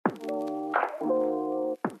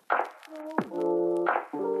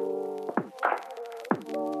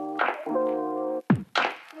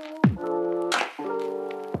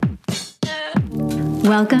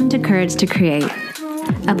Welcome to Courage to Create,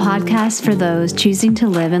 a podcast for those choosing to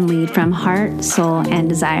live and lead from heart, soul, and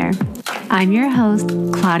desire. I'm your host,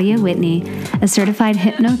 Claudia Whitney, a certified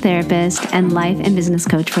hypnotherapist and life and business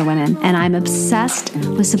coach for women, and I'm obsessed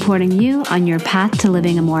with supporting you on your path to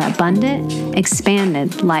living a more abundant,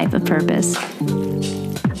 expanded life of purpose.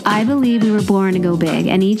 I believe we were born to go big,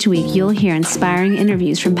 and each week you'll hear inspiring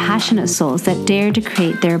interviews from passionate souls that dare to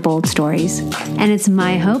create their bold stories. And it's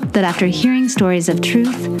my hope that after hearing stories of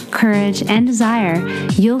truth, courage, and desire,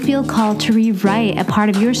 you'll feel called to rewrite a part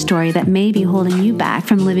of your story that may be holding you back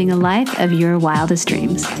from living a life of your wildest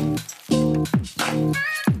dreams.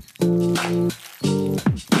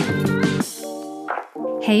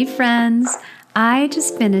 Hey friends, I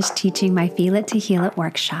just finished teaching my Feel It to Heal It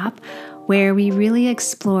workshop, where we really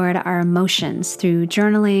explored our emotions through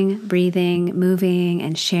journaling, breathing, moving,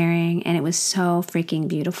 and sharing, and it was so freaking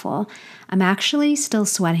beautiful. I'm actually still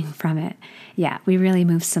sweating from it. Yeah, we really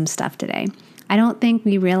moved some stuff today. I don't think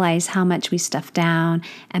we realize how much we stuff down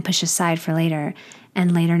and push aside for later,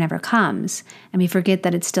 and later never comes, and we forget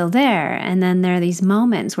that it's still there, and then there are these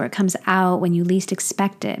moments where it comes out when you least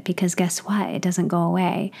expect it, because guess what? It doesn't go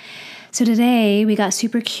away. So today we got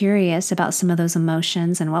super curious about some of those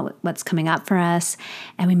emotions and what's coming up for us,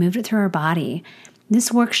 and we moved it through our body.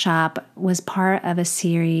 This workshop was part of a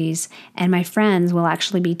series, and my friends will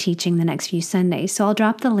actually be teaching the next few Sundays. So I'll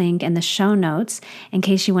drop the link in the show notes in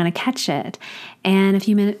case you want to catch it. And a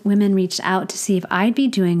few women reached out to see if I'd be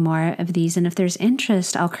doing more of these, and if there's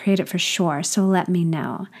interest, I'll create it for sure. So let me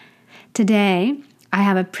know. Today, I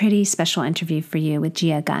have a pretty special interview for you with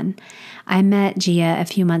Gunn. I met Gia a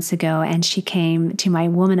few months ago, and she came to my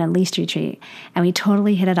Woman Unleashed retreat, and we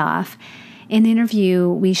totally hit it off. In the interview,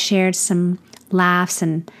 we shared some laughs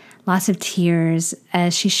and lots of tears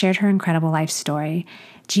as she shared her incredible life story.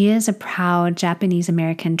 Gia is a proud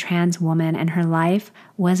Japanese-American trans woman, and her life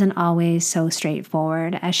wasn't always so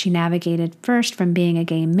straightforward as she navigated first from being a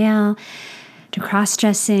gay male to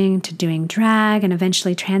cross-dressing, to doing drag, and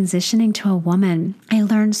eventually transitioning to a woman. I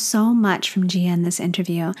learned so much from Gia in this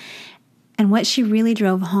interview. And what she really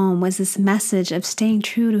drove home was this message of staying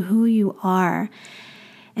true to who you are.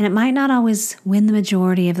 And it might not always win the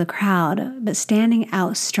majority of the crowd, but standing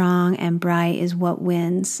out strong and bright is what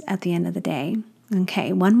wins at the end of the day.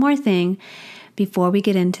 Okay, one more thing before we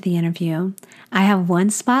get into the interview. I have one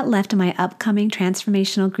spot left in my upcoming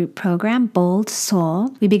transformational group program, Bold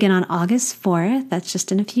Soul. We begin on August 4th. That's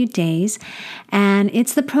just in a few days. And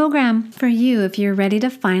it's the program for you if you're ready to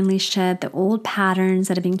finally shed the old patterns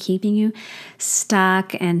that have been keeping you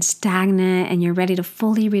stuck and stagnant, and you're ready to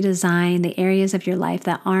fully redesign the areas of your life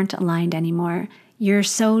that aren't aligned anymore. You're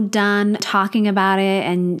so done talking about it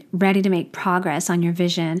and ready to make progress on your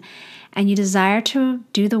vision. And you desire to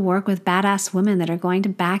do the work with badass women that are going to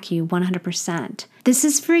back you 100%. This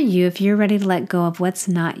is for you if you're ready to let go of what's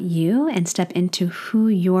not you and step into who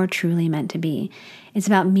you're truly meant to be. It's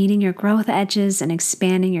about meeting your growth edges and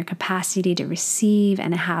expanding your capacity to receive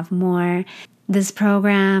and have more. This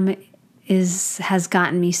program has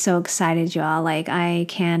gotten me so excited, y'all. I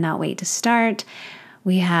cannot wait to start.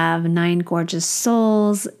 We have 9 gorgeous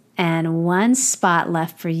souls and one spot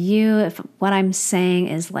left for you. If what I'm saying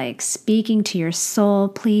is speaking to your soul,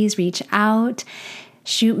 please reach out.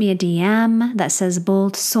 Shoot me a DM that says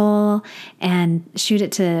Bold Soul, and shoot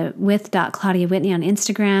it to with.claudiawhitney on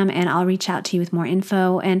Instagram, and I'll reach out to you with more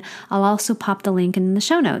info. And I'll also pop the link in the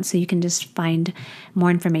show notes so you can just find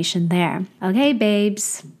more information there. Okay,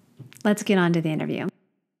 babes, let's get on to the interview.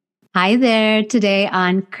 Hi there. Today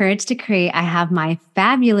on Courage to Create, I have my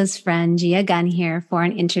fabulous friend Gia Gunn here for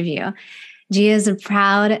an interview. Gia is a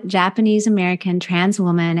proud Japanese-American trans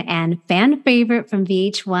woman and fan favorite from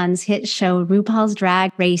VH1's hit show RuPaul's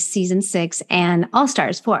Drag Race Season 6 and All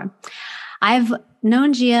Stars 4. I've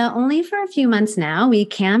known Gia only for a few months now. We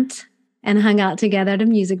camped and hung out together at a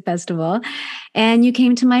music festival, and you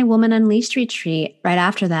came to my Woman Unleashed retreat right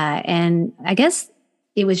after that. And I guess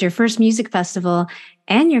it was your first music festival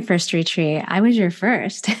and your first retreat. I was your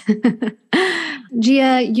first.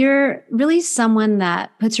 Gia, you're really someone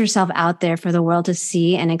that puts yourself out there for the world to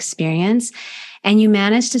see and experience, and you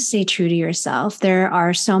manage to stay true to yourself. There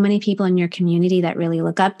are so many people in your community that really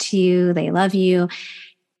look up to you. They love you.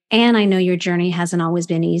 And I know your journey hasn't always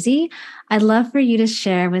been easy. I'd love for you to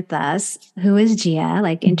share with us, who is Gia?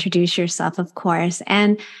 Introduce yourself, of course.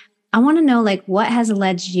 And I want to know, what has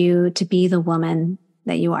led you to be the woman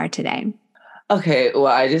that you are today? Okay, well,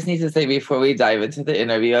 I just need to say before we dive into the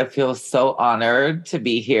interview, I feel so honored to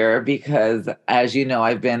be here because, as you know,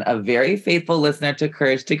 I've been a very faithful listener to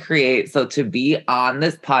Courage to Create. So to be on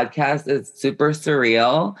this podcast is super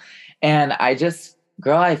surreal. And I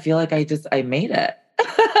feel like I made it.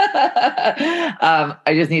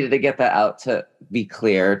 I just needed to get that out to be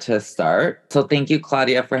clear to start. So thank you,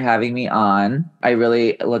 Claudia, for having me on. I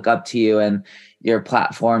really look up to you and your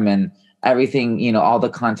platform, and everything, all the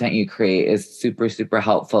content you create is super, super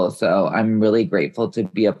helpful. So I'm really grateful to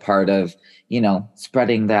be a part of,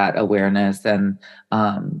 spreading that awareness and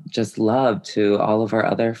just love to all of our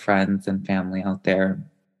other friends and family out there.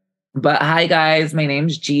 But hi, guys. My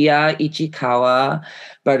name's Gia Ichikawa,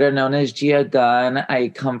 better known as Gia Gunn. I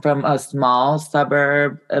come from a small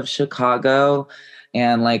suburb of Chicago.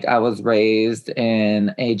 And I was raised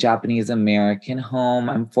in a Japanese American home.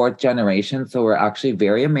 I'm fourth generation, so we're actually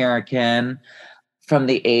very American. From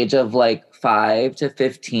the age of 5 to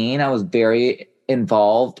 15, I was very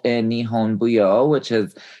involved in Nihon Buyo, which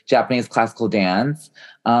is Japanese classical dance,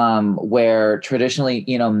 where traditionally,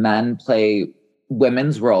 men play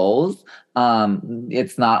women's roles.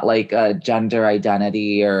 It's not like a gender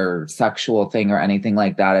identity or sexual thing or anything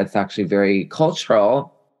like that. It's actually very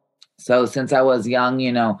cultural. So since I was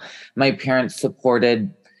young, my parents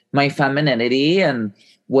supported my femininity and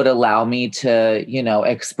would allow me to,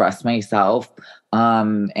 express myself,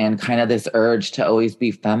 and kind of this urge to always be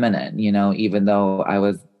feminine, even though I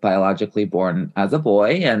was biologically born as a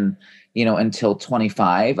boy. And, until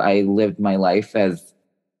 25, I lived my life as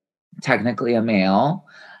technically a male.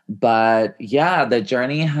 But yeah, the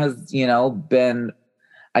journey has, been,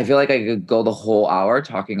 I feel like I could go the whole hour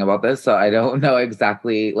talking about this. So I don't know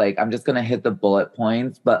exactly, I'm just going to hit the bullet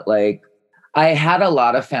points, but I had a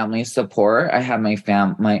lot of family support. I had my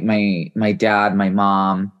dad, my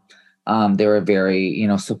mom. They were very,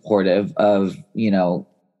 supportive of,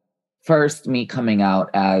 first me coming out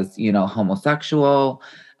as, homosexual.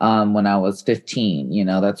 When I was 15,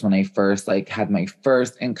 that's when I first had my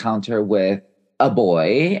first encounter with a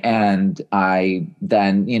boy. And I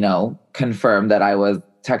then, confirmed that I was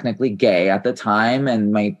technically gay at the time.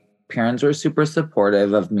 And my parents were super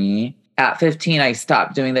supportive of me. At 15, I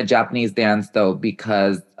stopped doing the Japanese dance though,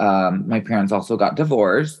 because my parents also got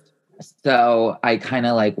divorced. So I kind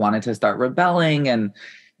of wanted to start rebelling and,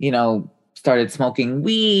 started smoking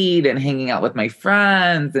weed and hanging out with my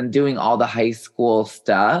friends and doing all the high school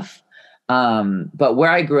stuff. But where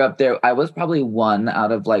I grew up there, I was probably one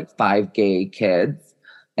out of 5 gay kids.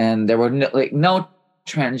 And there were no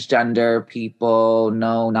transgender people,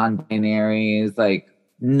 no non-binaries,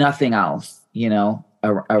 nothing else, Can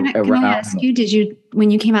I ask you, when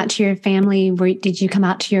you came out to your family, did you come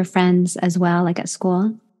out to your friends as well, at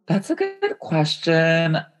school? That's a good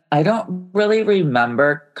question. I don't really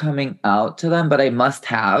remember coming out to them, but I must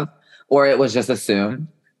have, or it was just assumed,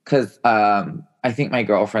 because I think my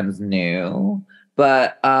girlfriends knew.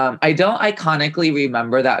 But I don't iconically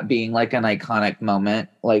remember that being an iconic moment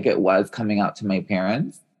like it was coming out to my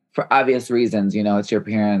parents. For obvious reasons, it's your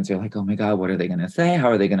parents. You're like, oh my God, what are they going to say? How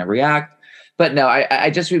are they going to react? But no, I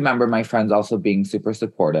just remember my friends also being super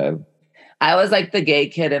supportive. I was the gay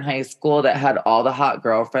kid in high school that had all the hot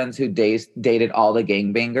girlfriends who dated all the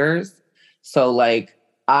gangbangers. So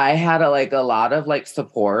I had a lot of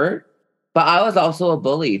support, but I was also a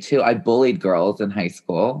bully too. I bullied girls in high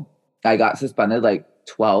school. I got suspended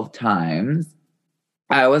 12 times.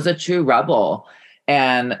 I was a true rebel.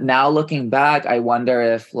 And now looking back, I wonder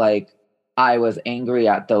if I was angry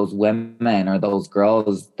at those women or those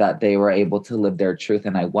girls that they were able to live their truth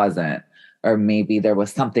and I wasn't. Or maybe there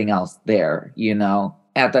was something else there,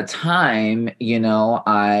 At the time,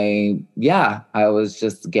 I was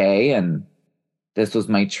just gay and this was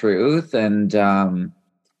my truth. And,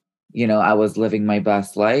 I was living my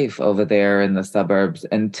best life over there in the suburbs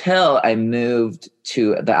until I moved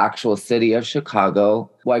to the actual city of Chicago.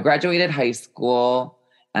 Well, I graduated high school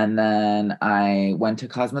and then I went to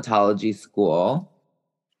cosmetology school.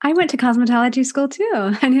 I went to cosmetology school too.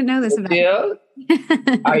 I didn't know this about you.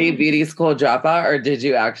 Are you beauty school dropout or did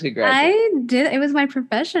you actually graduate? I did. It was my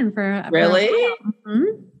profession for really?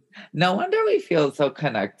 Mm-hmm. No wonder we feel so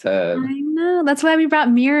connected. I know. That's why we brought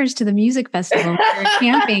mirrors to the music festival. We were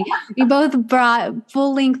camping. We both brought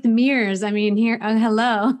full-length mirrors. I mean, here,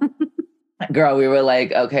 hello. Girl, we were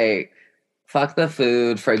okay, fuck the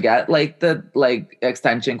food, forget the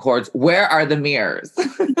extension cords. Where are the mirrors?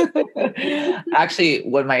 Actually,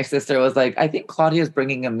 when my sister was I think Claudia's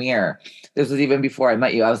bringing a mirror. This was even before I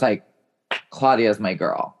met you. I was Claudia's my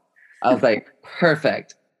girl. I was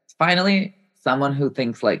perfect. Finally, someone who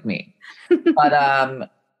thinks like me. But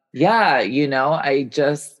yeah, I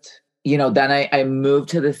just, then I moved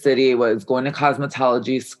to the city, was going to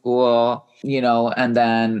cosmetology school, and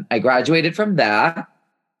then I graduated from that.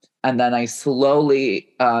 And then I slowly,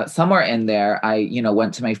 somewhere in there, I,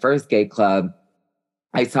 went to my first gay club.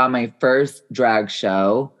 I saw my first drag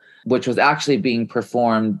show. which was actually being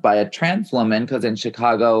performed by a trans woman, because in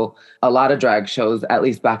Chicago, a lot of drag shows, at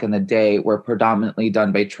least back in the day, were predominantly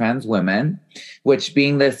done by trans women, which,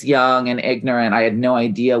 being this young and ignorant, I had no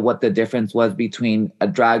idea what the difference was between a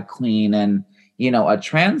drag queen and, a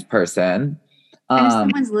trans person. And if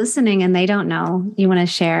someone's listening and they don't know, you want to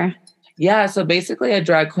share? Yeah, so basically a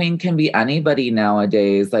drag queen can be anybody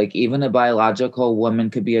nowadays. Like, even a biological woman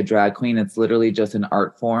could be a drag queen. It's literally just an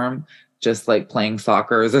art form, just like playing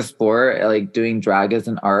soccer as a sport, like doing drag as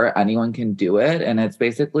an art. Anyone can do it. And it's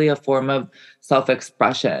basically a form of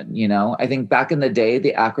self-expression, I think back in the day,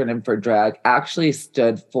 the acronym for drag actually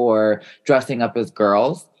stood for dressing up as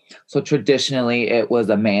girls. So traditionally it was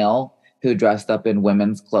a male who dressed up in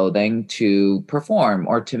women's clothing to perform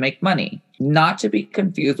or to make money. Not to be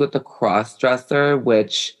confused with the cross-dresser,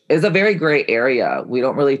 which is a very gray area. We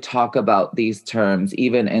don't really talk about these terms,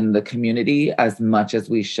 even in the community, as much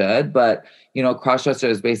as we should. But, cross-dresser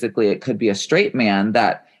is basically, it could be a straight man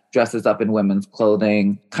that dresses up in women's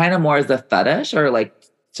clothing, kind of more as a fetish or like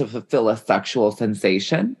to fulfill a sexual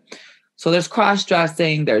sensation. So there's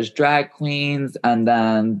cross-dressing, there's drag queens, and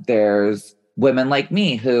then there's women like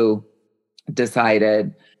me who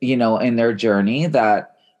decided, in their journey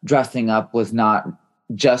that dressing up was not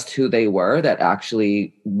just who they were, that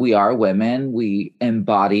actually we are women, we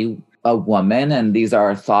embody a woman, and these are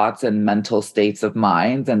our thoughts and mental states of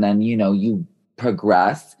minds. And then, you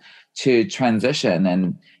progress to transition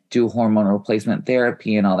and do hormone replacement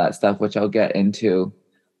therapy and all that stuff, which I'll get into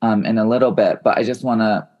in a little bit. But I just want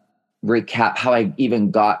to recap how I even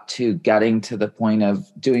got to getting to the point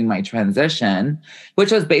of doing my transition,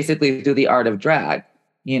 which was basically through the art of drag.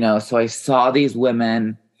 So I saw these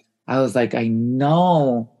women. I was like, I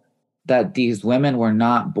know that these women were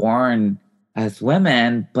not born as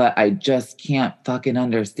women, but I just can't fucking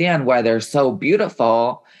understand why they're so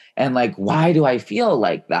beautiful. And like, why do I feel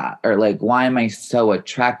like that? Or like, why am I so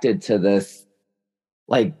attracted to this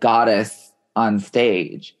like goddess on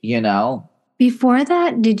stage, Before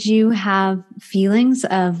that, did you have feelings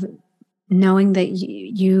of knowing that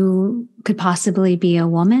you could possibly be a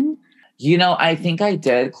woman? I think I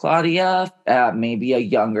did, Claudia, at maybe a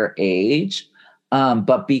younger age.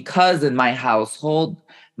 But because in my household,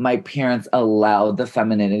 my parents allowed the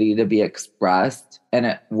femininity to be expressed, and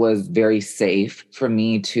it was very safe for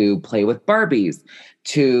me to play with Barbies,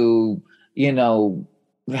 to,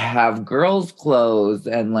 have girls' clothes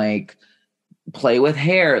and like play with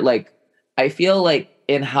hair. Like, I feel like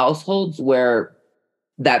in households where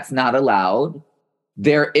that's not allowed,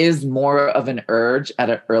 there is more of an urge at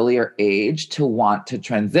an earlier age to want to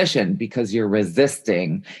transition because you're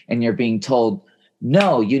resisting and you're being told,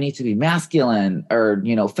 no, you need to be masculine, or,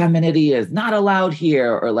 femininity is not allowed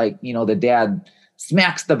here. Or like, the dad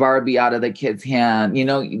smacks the Barbie out of the kid's hand,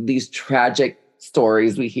 these tragic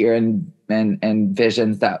stories we hear and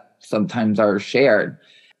visions that sometimes are shared.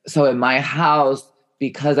 So in my house,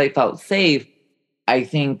 because I felt safe, I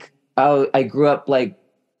think I grew up like,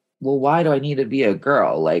 well, why do I need to be a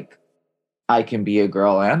girl? Like, I can be a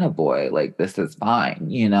girl and a boy. Like, this is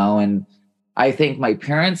fine, And I thank my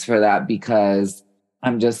parents for that, because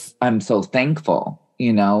I'm so thankful,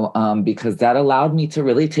 because that allowed me to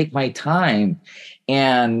really take my time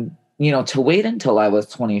and, to wait until I was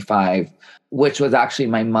 25, which was actually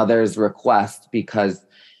my mother's request, because,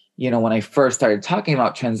 when I first started talking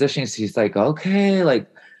about transitioning, she's like, okay, like,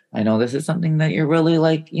 I know this is something that you're really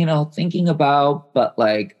like, thinking about, but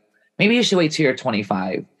like, maybe you should wait till you're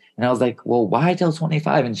 25. And I was like, well, why till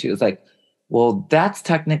 25? And she was like, well, that's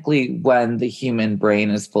technically when the human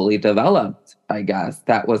brain is fully developed, I guess.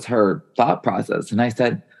 That was her thought process. And I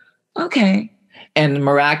said, okay. And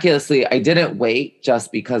miraculously, I didn't wait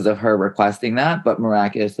just because of her requesting that, but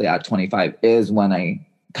miraculously at 25 is when I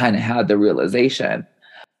kind of had the realization.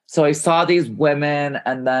 So I saw these women,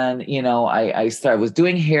 and then, I was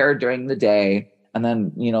doing hair during the day. And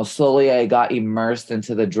then, slowly I got immersed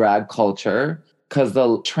into the drag culture, because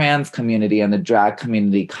the trans community and the drag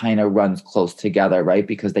community kind of runs close together, right?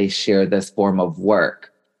 Because they share this form of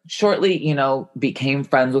work. Shortly, became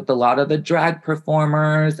friends with a lot of the drag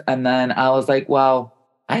performers. And then I was like, well,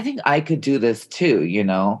 I think I could do this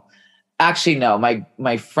too, Actually, no,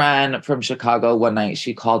 my friend from Chicago, one night,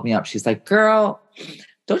 she called me up. She's like, girl,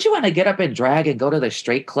 don't you want to get up and drag and go to the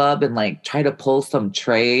straight club and like try to pull some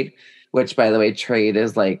trade? Which, by the way, trade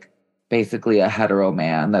is like basically a hetero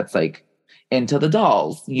man that's like into the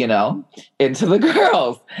dolls, into the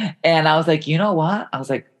girls. And I was like, you know what? I was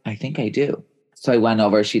like, I think I do. So I went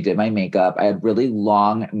over, she did my makeup. I had really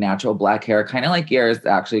long, natural black hair, kind of like yours,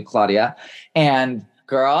 actually, Claudia. And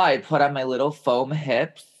girl, I put on my little foam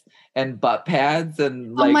hips and butt pads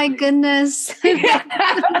and Oh like, my goodness.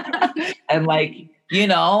 and like,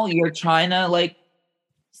 you're trying to like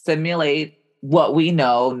simulate what we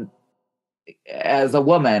know as a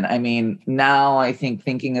woman. I mean, now I think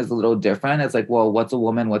thinking is a little different. It's like, well, what's a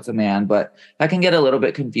woman? What's a man? But that can get a little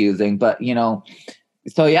bit confusing. But,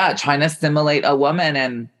 so yeah, trying to simulate a woman.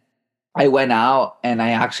 And I went out and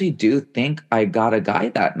I actually do think I got a guy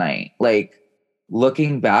that night. Like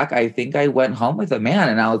looking back, I think I went home with a man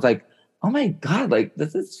and I was like, oh my God, like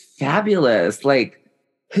this is fabulous. Like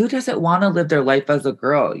who doesn't want to live their life as a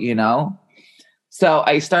girl, So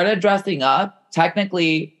I started dressing up.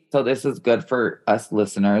 Technically, so this is good for us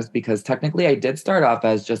listeners because technically I did start off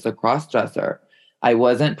as just a cross-dresser. I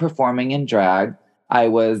wasn't performing in drag. I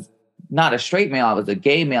was not a straight male, I was a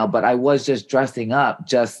gay male, but I was just dressing up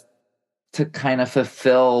just to kind of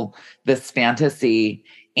fulfill this fantasy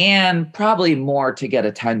and probably more to get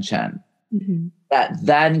attention. Mm-hmm. That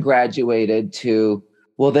then graduated to,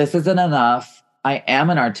 well, this isn't enough. I am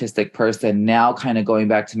an artistic person now, kind of going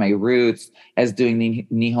back to my roots as doing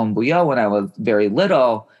Nihon Buyo when I was very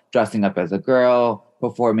little, dressing up as a girl,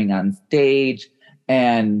 performing on stage.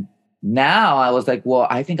 And now I was like, well,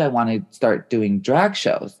 I think I want to start doing drag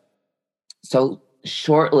shows. So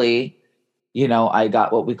shortly, I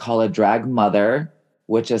got what we call a drag mother,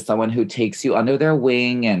 which is someone who takes you under their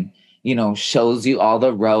wing and, shows you all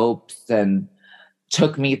the ropes and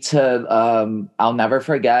took me to, I'll never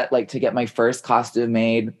forget, like to get my first costume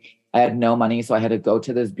made. I had no money, so I had to go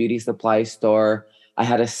to this beauty supply store. I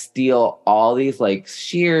had to steal all these like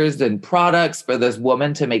shears and products for this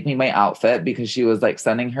woman to make me my outfit because she was like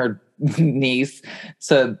sending her niece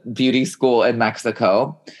to beauty school in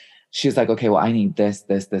Mexico. She's like, okay, well, I need this,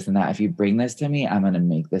 this, this, and that. If you bring this to me, I'm going to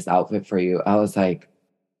make this outfit for you. I was like,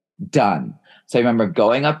 done. So I remember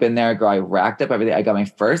going up in there, girl, I racked up everything. I got my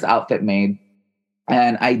first outfit made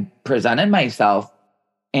and I presented myself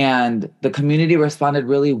and the community responded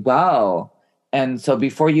really well. And so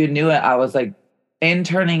before you knew it, I was like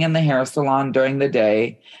interning in the hair salon during the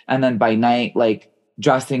day. And then by night, like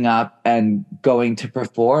dressing up and going to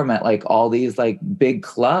perform at like all these like big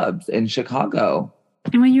clubs in Chicago.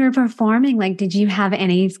 And when you were performing, like, did you have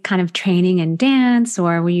any kind of training in dance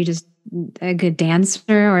or were you just a good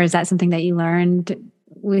dancer or is that something that you learned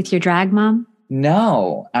with your drag mom?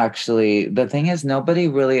 No, actually, the thing is nobody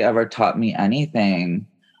really ever taught me anything.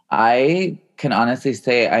 I can honestly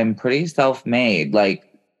say I'm pretty self-made. Like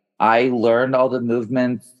I learned all the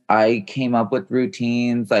movements. I came up with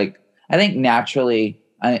routines. Like I think naturally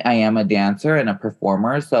I am a dancer and a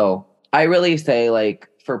performer. So I really say like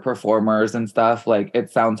for performers and stuff, like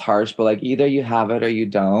it sounds harsh, but like either you have it or you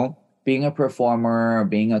don't. Being a performer or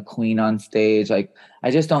being a queen on stage, like I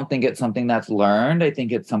just don't think it's something that's learned. I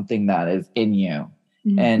think it's something that is in you.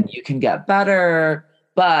 Mm-hmm. And you can get better,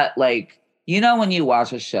 but like, when you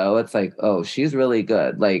watch a show, it's like, oh, she's really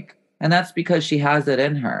good. Like, and that's because she has it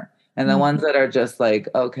in her. And the ones that are just like,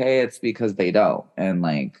 okay, it's because they don't. And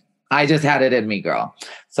like, I just had it in me, girl.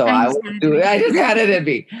 So I just had it in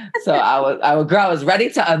me. So I was ready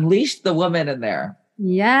to unleash the woman in there.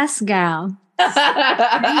 Yes, girl.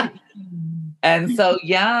 And so,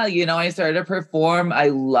 yeah, I started to perform. I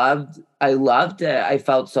loved it. I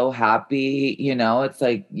felt so happy. It's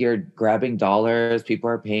like you're grabbing dollars. People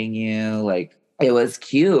are paying you. Like it was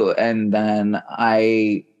cute. And then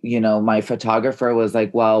my photographer was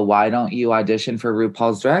like, well, why don't you audition for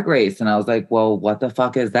RuPaul's Drag Race? And I was like, well, what the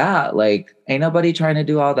fuck is that? Like, ain't nobody trying to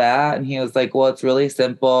do all that. And he was like, well, it's really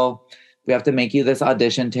simple. We have to make you this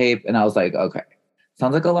audition tape. And I was like, okay,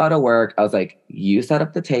 sounds like a lot of work. I was like, you set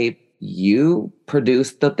up the tape. You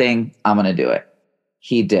produce the thing. I'm going to do it.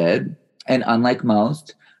 He did. And unlike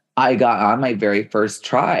most, I got on my very first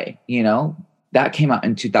try. That came out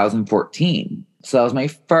in 2014. So that was my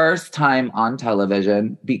first time on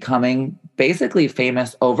television, becoming basically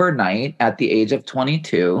famous overnight at the age of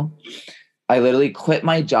 22. I literally quit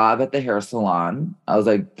my job at the hair salon. I was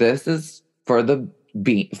like, this is for the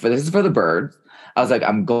birds. I was like,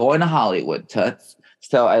 I'm going to Hollywood, toots.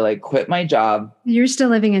 So I like quit my job. You're still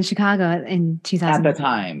living in Chicago in 2000. At the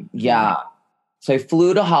time. Yeah. So I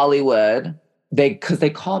flew to Hollywood. Because they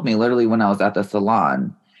called me literally when I was at the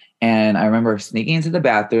salon. And I remember sneaking into the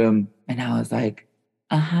bathroom and I was like,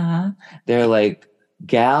 They're like,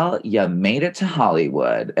 gal, you made it to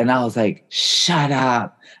Hollywood. And I was like, shut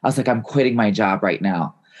up. I was like, I'm quitting my job right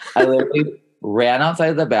now. I literally ran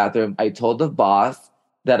outside the bathroom. I told the boss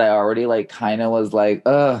that I already like kind of was like,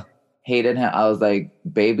 hated him. I was like,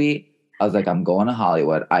 baby, I'm going to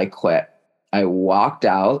Hollywood. I quit. I walked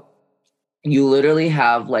out. You literally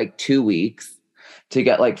have like 2 weeks to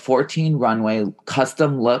get like 14 runway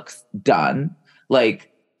custom looks done.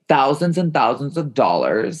 Like thousands and thousands of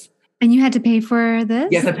dollars. And you had to pay for this?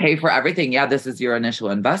 You have to pay for everything. Yeah, this is your initial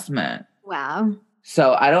investment. Wow.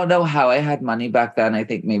 So I don't know how I had money back then. I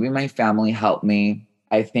think maybe my family helped me.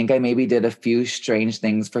 I think I maybe did a few strange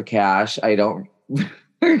things for cash. I don't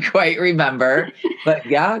quite remember. But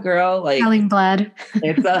yeah, girl, like Selling blood.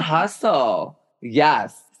 it's a hustle.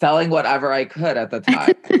 Yes, selling whatever I could at the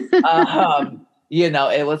time.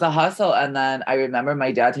 It was a hustle. And then I remember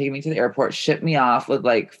my dad taking me to the airport, shipped me off with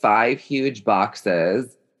like 5 huge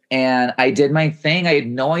boxes. And I did my thing. I had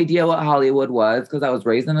no idea what Hollywood was because I was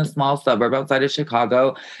raised in a small suburb outside of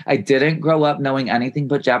Chicago. I didn't grow up knowing anything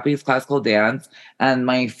but Japanese classical dance and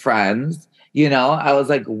my friends. I was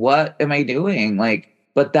like, what am I doing? Like,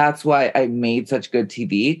 but that's why I made such good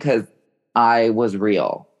TV, because I was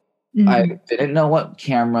real. I didn't know what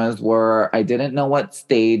cameras were. I didn't know what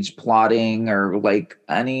stage plotting or like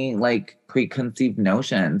any like preconceived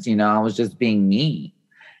notions. I was just being me.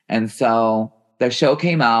 And so the show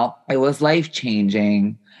came out. It was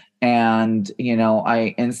life-changing. And,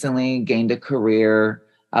 I instantly gained a career.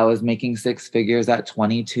 I was making 6 figures at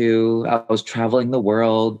 22. I was traveling the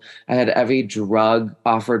world. I had every drug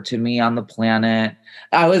offered to me on the planet.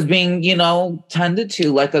 I was being, tended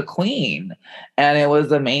to like a queen. And it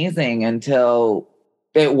was amazing until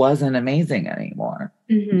it wasn't amazing anymore.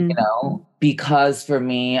 Because for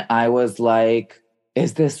me, I was like,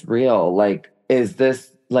 is this real? Like, is this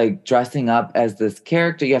like dressing up as this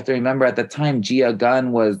character? You have to remember at the time,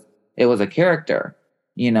 Gunn was a character.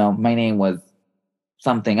 My name was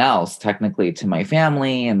something else technically to my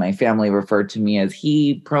family, and my family referred to me as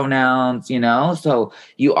he pronouns, so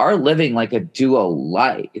you are living like a duo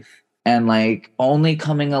life, and like only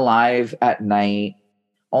coming alive at night,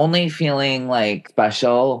 only feeling like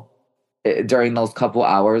special during those couple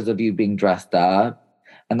hours of you being dressed up,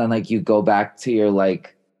 and then like you go back to your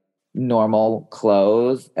like normal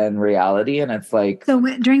clothes and reality, and it's like, so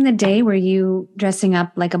during the day, were you dressing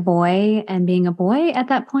up like a boy and being a boy at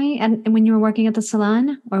that point, and when you were working at the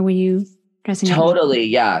salon, or were you dressing totally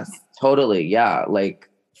yes, totally, yeah, like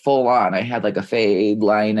full on. I had like a fade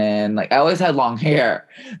line in, like I always had long hair,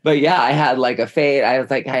 but yeah, I had like a fade. I was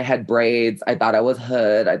like, I had braids. I thought I was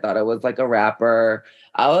hood. I thought I was like a rapper.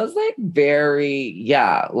 I was like very,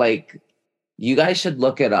 yeah, like you guys should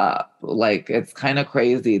look it up. Like, it's kind of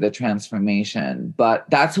crazy, the transformation, but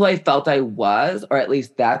that's who I felt I was, or at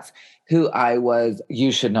least that's who I was.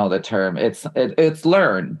 You should know the term. It's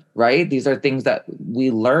learned, right? These are things that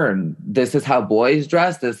we learn. This is how boys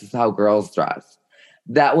dress. This is how girls dress.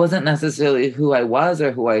 That wasn't necessarily who I was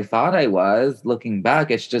or who I thought I was. Looking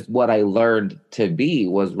back, it's just what I learned to be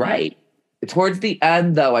was right. Towards the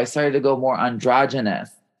end, though, I started to go more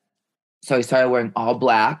androgynous. So I started wearing all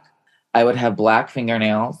black. I would have black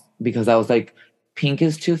fingernails because I was like, pink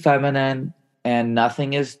is too feminine and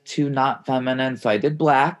nothing is too not feminine. So I did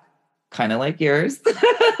black, kind of like yours.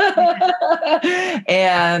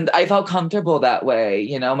 And I felt comfortable that way.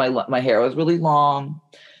 My hair was really long.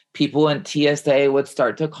 People in TSA would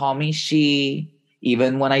start to call me she,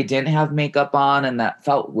 even when I didn't have makeup on. And that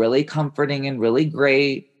felt really comforting and really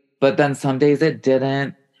great. But then some days it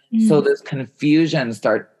didn't. So this confusion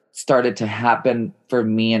started to happen for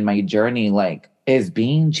me in my journey. Like, is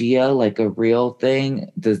being Gia like a real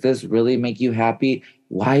thing? Does this really make you happy?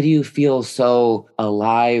 Why do you feel so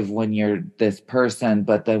alive when you're this person,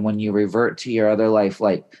 but then when you revert to your other life,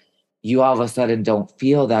 like you all of a sudden don't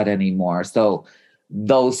feel that anymore? So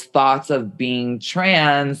those thoughts of being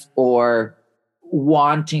trans or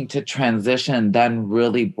wanting to transition then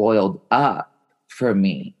really boiled up for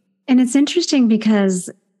me. And it's interesting because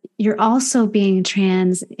you're also being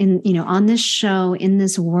trans in, on this show, in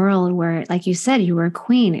this world where, like you said, you were a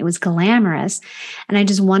queen. It was glamorous. And I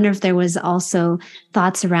just wonder if there was also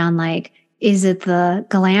thoughts around like, is it the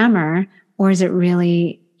glamour or is it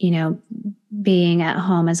really, being at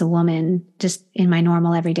home as a woman just in my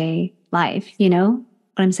normal everyday life? You know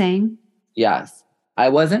what I'm saying? Yes. I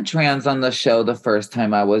wasn't trans on the show the first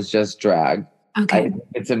time. I was just drag. Okay. I think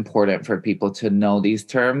it's important for people to know these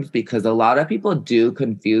terms because a lot of people do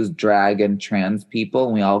confuse drag and trans people.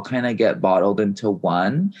 And we all kind of get bottled into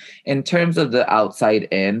one in terms of the outside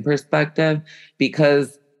in perspective,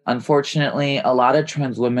 because unfortunately, a lot of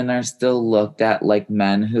trans women are still looked at like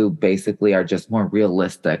men who basically are just more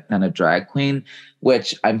realistic than a drag queen,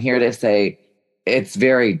 which I'm here to say it's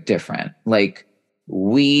very different. Like,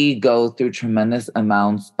 we go through tremendous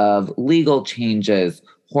amounts of legal changes,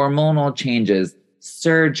 hormonal changes,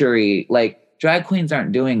 surgery. Like, drag queens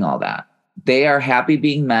aren't doing all that. They are happy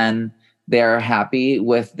being men. They're happy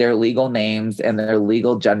with their legal names and their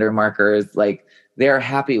legal gender markers. Like, they're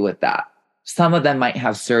happy with that. Some of them might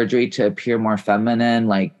have surgery to appear more feminine,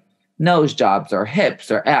 like nose jobs or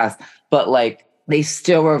hips or ass, but like they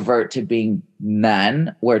still revert to being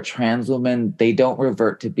men, where trans women, they don't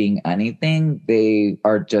revert to being anything. They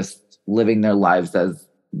are just living their lives as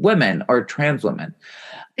women or trans women.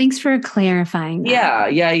 Thanks for clarifying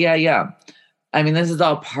that. Yeah. I mean, this is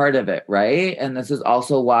all part of it, right? And this is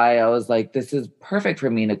also why I was like, this is perfect for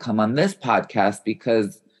me to come on this podcast,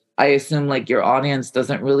 because I assume like your audience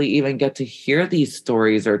doesn't really even get to hear these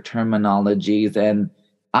stories or terminologies. And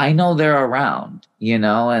I know they're around,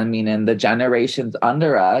 I mean, in the generations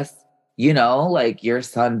under us, like your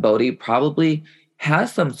son Bodhi probably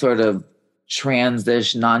has some sort of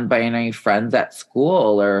transish non-binary friends at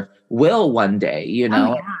school, or will one day, Oh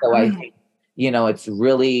yeah. So Oh, I yeah.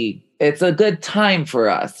 think, it's a good time for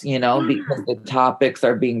us, Yeah. because the topics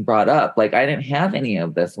are being brought up. Like I didn't have any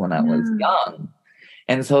of this when I was No. young.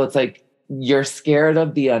 And so it's like you're scared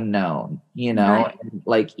of the unknown, Right. And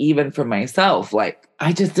like even for myself, like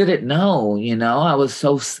I just didn't know, I was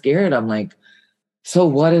so scared. I'm like, so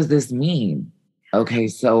what does this mean? Okay,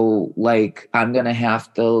 so like I'm gonna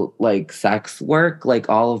have to like sex work like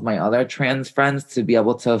all of my other trans friends to be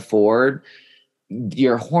able to afford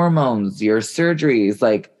your hormones, your surgeries.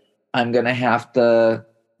 Like I'm gonna have to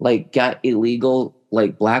like get illegal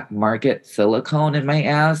like black market silicone in my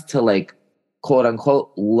ass to like quote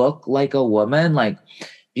unquote look like a woman. Like,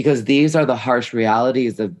 because these are the harsh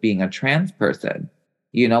realities of being a trans person.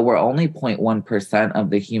 We're only 0.1% of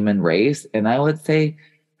the human race. And I would say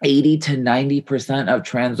 80 to 90% of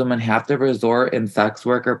trans women have to resort in sex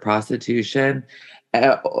work or prostitution,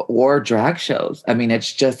 or drag shows. I mean,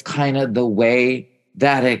 it's just kind of the way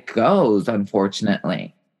that it goes,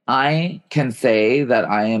 unfortunately. I can say that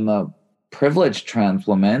I am a privileged trans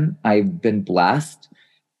woman. I've been blessed,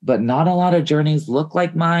 but not a lot of journeys look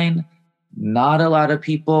like mine. Not a lot of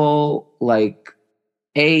people like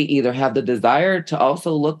either have the desire to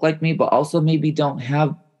also look like me, but also maybe don't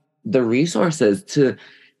have the resources to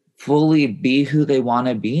fully be who they want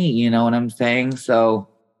to be. You know what I'm saying? So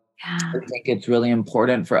Yeah. I think it's really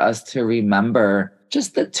important for us to remember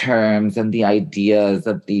just the terms and the ideas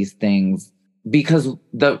of these things, because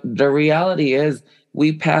the reality is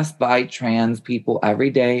we pass by trans people every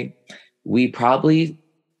day. We probably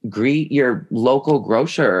greet your local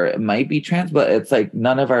grocer. It might be trans, but it's like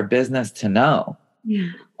none of our business to know. Yeah.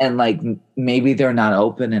 And like maybe they're not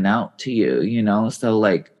open and out to you. So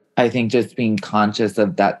like I think just being conscious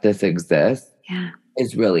of that this exists Yeah.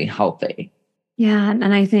 is really healthy. Yeah.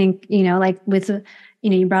 And I think, like with,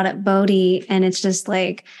 you brought up Bodhi, and it's just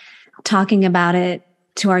like talking about it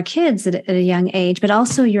to our kids at a young age, but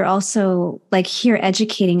also you're also like here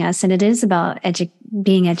educating us. And it is about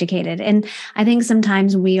being educated. And I think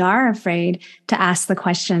sometimes we are afraid to ask the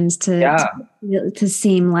questions Yeah. to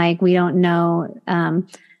seem like we don't know,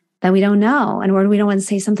 that we don't know, and we don't want to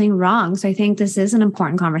say something wrong. So I think this is an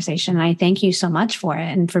important conversation. And I thank you so much for it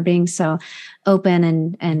and for being so open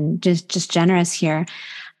and just generous here.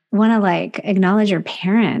 Want to like acknowledge your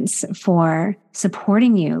parents for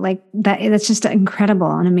supporting you. Like that's just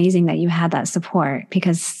incredible and amazing that you had that support,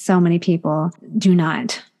 because so many people do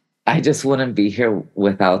not. I just wouldn't be here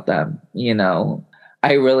without them.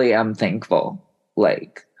 I really am thankful.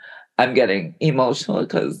 Like I'm getting emotional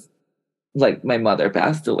because like my mother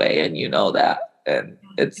passed away, and you know that. And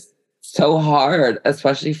it's so hard,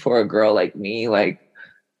 especially for a girl like me. Like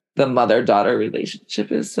the mother-daughter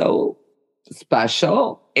relationship is so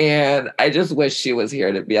special. And I just wish she was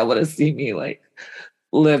here to be able to see me like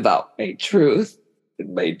live out my truth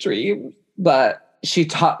and my dreams. But she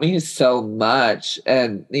taught me so much.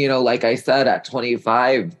 And, like I said, at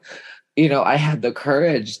 25, I had the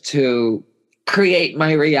courage to create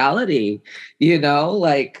my reality,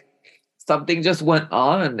 like something just went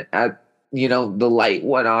on the light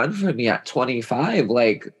went on for me at 25.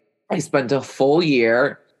 Like I spent a full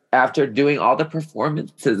year after doing all the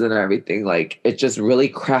performances and everything. Like it just really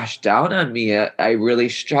crashed down on me. I really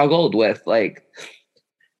struggled with like,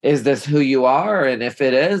 is this who you are? And if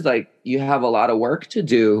it is, like you have a lot of work to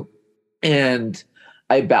do. And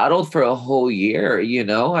I battled for a whole year.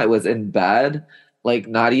 I was in bed, like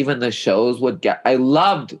not even the shows would I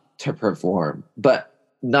loved to perform, but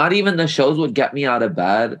not even the shows would get me out of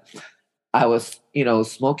bed. I was,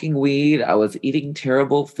 smoking weed. I was eating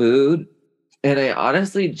terrible food. And I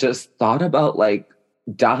honestly just thought about like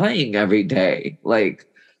dying every day. Like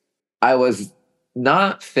I was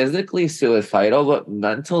not physically suicidal, but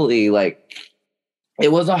mentally, like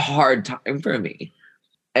it was a hard time for me.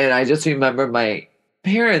 And I just remember my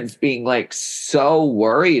parents being like so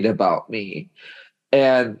worried about me.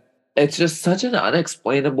 And it's just such an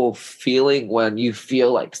unexplainable feeling when you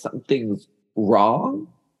feel like something's wrong,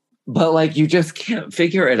 but like you just can't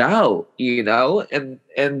figure it out, and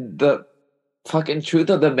the fucking truth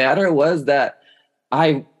of the matter was that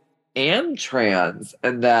I am trans,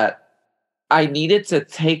 and that I needed to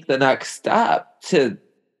take the next step to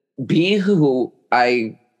be who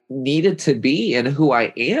I needed to be and who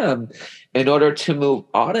I am in order to move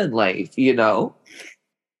on in life.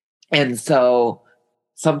 And so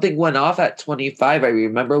something went off at 25. I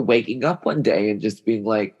remember waking up one day and just being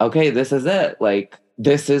like, okay, this is it. Like,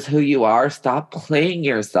 this is who you are. Stop playing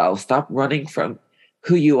yourself. Stop running from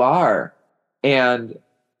who you are. And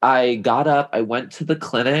I got up, I went to the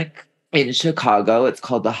clinic in Chicago. It's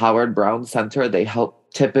called the Howard Brown Center. They help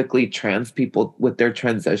typically trans people with their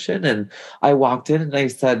transition. And I walked in and I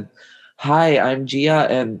said, hi, I'm Gia,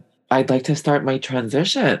 and I'd like to start my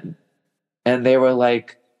transition. And they were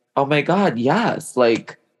like, oh my God, yes.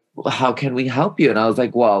 Like, how can we help you? And I was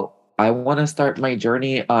like, well, I want to start my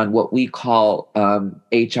journey on what we call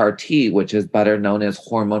HRT, which is better known as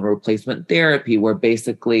hormone replacement therapy, where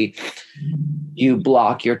basically you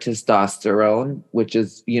block your testosterone, which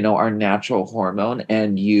is, our natural hormone,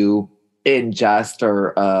 and you ingest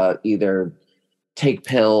or either take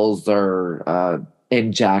pills or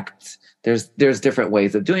inject. There's different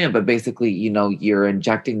ways of doing it, but basically, you're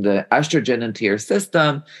injecting the estrogen into your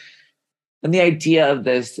system. And the idea of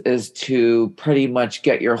this is to pretty much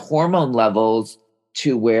get your hormone levels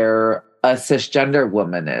to where a cisgender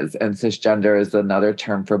woman is. And cisgender is another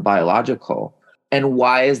term for biological. And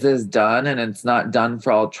why is this done? And it's not done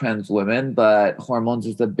for all trans women, but hormones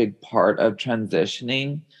is a big part of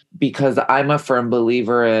transitioning, because I'm a firm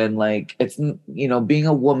believer in it's, being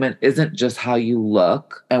a woman isn't just how you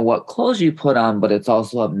look and what clothes you put on, but it's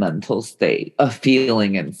also a mental state, a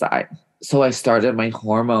feeling inside. So I started my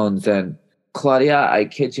hormones, and Claudia, I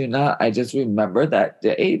kid you not, I just remember that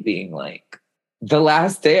day being like the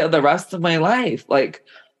last day of the rest of my life. Like,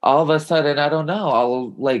 all of a sudden, I don't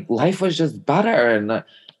know, life was just better. And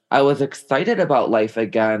I was excited about life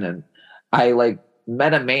again. And I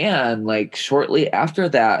met a man shortly after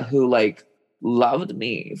that who loved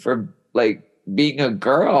me for being a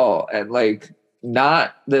girl, and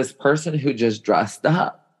not this person who just dressed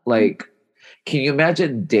up. Can you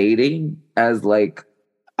imagine dating as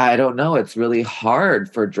I don't know, it's really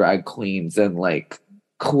hard for drag queens and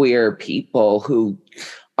queer people who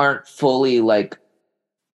aren't fully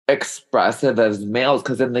expressive as males,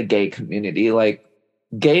 because in the gay community,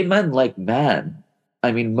 gay men like men.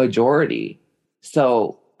 I mean, majority.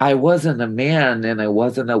 So I wasn't a man and I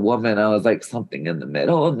wasn't a woman. I was something in the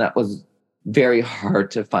middle, and that was very hard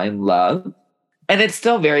to find love. And it's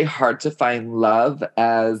still very hard to find love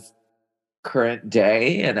as current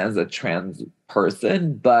day and as a trans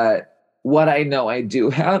person. But what I know I do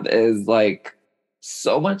have is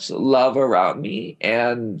so much love around me,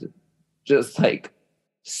 and just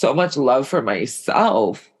so much love for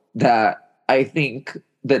myself, that I think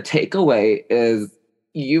the takeaway is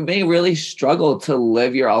you may really struggle to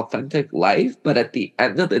live your authentic life, but at the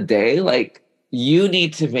end of the day, you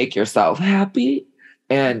need to make yourself happy,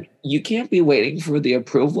 and you can't be waiting for the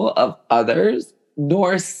approval of others,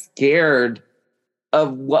 nor scared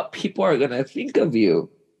of what people are going to think of you.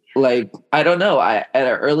 I don't know. At an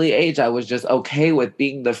early age, I was just okay with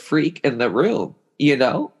being the freak in the room,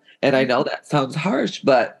 And I know that sounds harsh,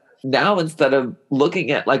 but now instead of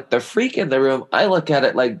looking at the freak in the room, I look at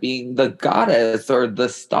it like being the goddess or the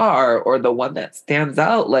star or the one that stands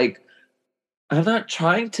out. I'm not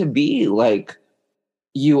trying to be like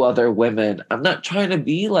you other women. I'm not trying to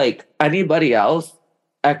be like anybody else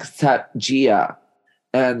except Gia.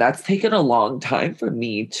 And that's taken a long time for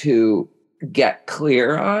me to get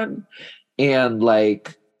clear on and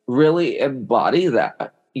really embody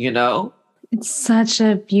that. It's such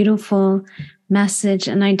a beautiful message.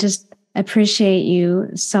 And I just appreciate you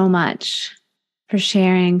so much for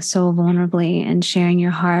sharing so vulnerably and sharing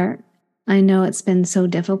your heart. I know it's been so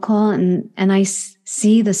difficult, and I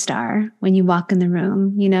see the star when you walk in the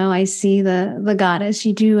room. I see the goddess.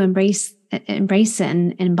 You do embrace it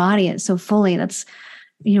and embody it so fully. That's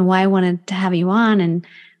why I wanted to have you on, and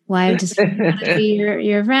why I just wanted to be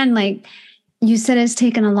your friend. You said it's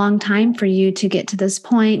taken a long time for you to get to this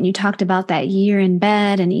point. And you talked about that year in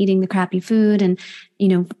bed and eating the crappy food and,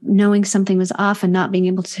 knowing something was off and not being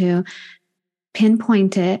able to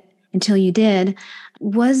pinpoint it until you did.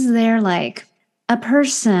 Was there a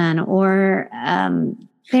person or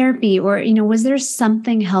therapy, or, was there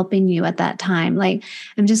something helping you at that time?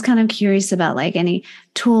 I'm just kind of curious about any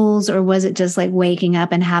tools, or was it just waking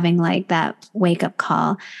up and having that wake up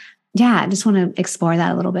call? Yeah, I just want to explore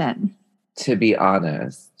that a little bit. To be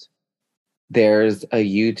honest, there's a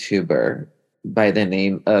YouTuber by the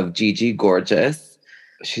name of Gigi Gorgeous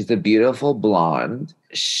She's a beautiful blonde.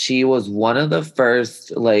 She was one of the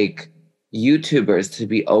first like YouTubers to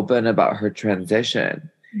be open about her transition.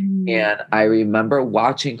 Mm. And I remember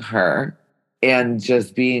watching her and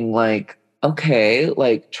just being like, okay,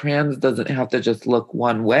 like trans doesn't have to just look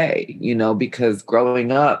one way, because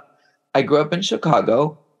growing up, I grew up in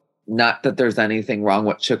Chicago. Not that there's anything wrong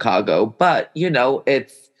with Chicago, but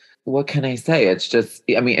it's what can I say? It's just,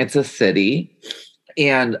 I mean, it's a city.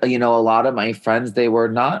 And, a lot of my friends, they were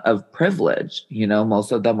not of privilege.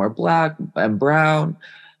 Most of them were Black and brown,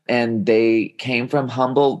 and they came from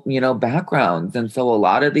humble, backgrounds. And so a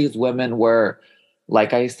lot of these women were,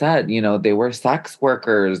 like I said, they were sex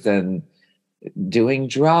workers and doing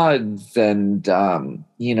drugs and,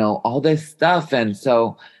 all this stuff. And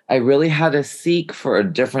so I really had to seek for a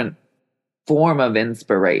different form of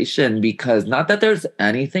inspiration, because not that there's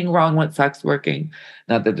anything wrong with sex working,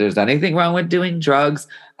 not that there's anything wrong with doing drugs.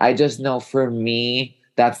 I just know for me,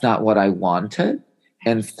 that's not what I wanted.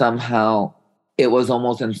 And somehow it was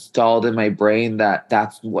almost installed in my brain that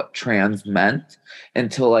that's what trans meant,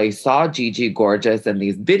 until I saw Gigi Gorgeous and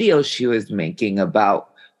these videos she was making about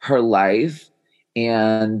her life.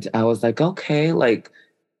 And I was like, okay, like,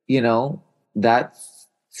 that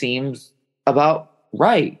seems about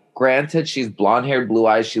right. Granted, she's blonde haired, blue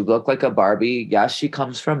eyes. She looked like a Barbie. Yes, she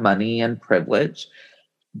comes from money and privilege.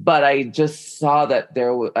 But I just saw that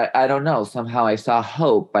there was, I don't know, somehow I saw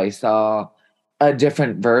hope. I saw a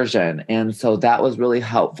different version. And so that was really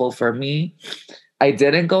helpful for me. I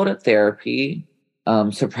didn't go to therapy,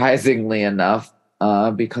 surprisingly enough,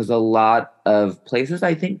 because a lot of places,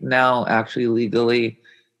 I think now actually legally,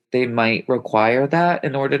 they might require that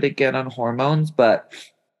in order to get on hormones. But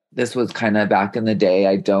this was kind of back in the day.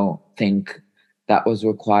 I don't think that was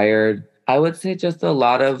required. I would say just a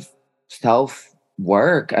lot of self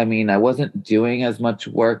work. I mean, I wasn't doing as much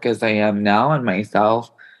work as I am now on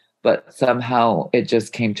myself, but somehow it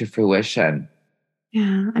just came to fruition.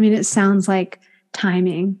 Yeah. I mean, it sounds like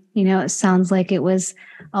timing, it sounds like it was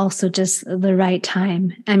also just the right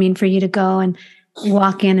time. I mean, for you to go and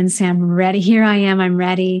walk in and say, I'm ready. Here I am. I'm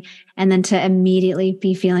ready. And then to immediately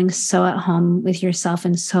be feeling so at home with yourself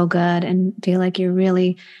and so good and feel like you're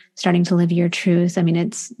really starting to live your truth. I mean,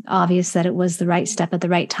 it's obvious that it was the right step at the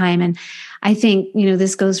right time. And I think,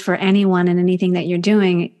 this goes for anyone and anything that you're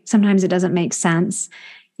doing. Sometimes it doesn't make sense,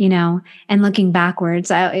 and looking backwards.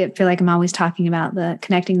 I feel like I'm always talking about the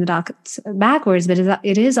connecting the dots backwards, but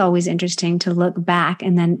it is always interesting to look back,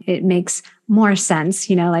 and then it makes more sense,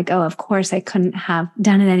 like, oh, of course I couldn't have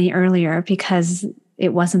done it any earlier because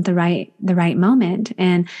it wasn't the right moment.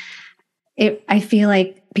 And I feel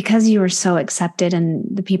like because you were so accepted and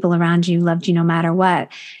the people around you loved you no matter what,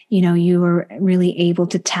 you were really able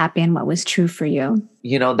to tap in what was true for you.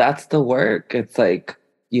 That's the work. It's like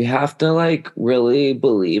you have to like really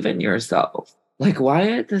believe in yourself. Like,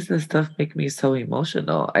 why does this stuff make me so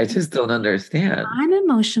emotional? I just don't understand. I'm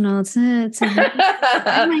emotional. I'm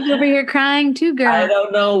like over here crying too, girl. I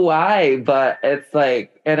don't know why, but it's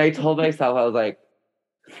like, and I told myself, I was like,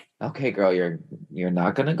 okay, girl, you're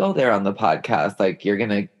not gonna go there on the podcast. Like, you're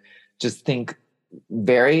gonna just think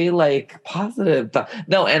very like positive.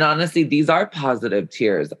 No, and honestly, these are positive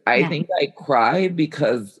tears. I think I cry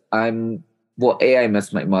because I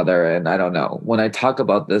miss my mother, and I don't know. When I talk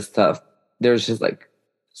about this stuff, there's just like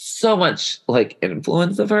so much like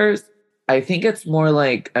influence of hers. I think it's more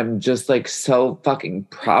like I'm just like so fucking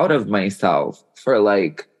proud of myself for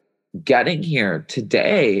like getting here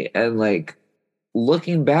today, and like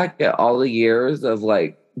looking back at all the years of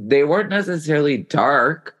like, they weren't necessarily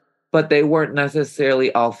dark, but they weren't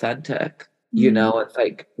necessarily authentic. It's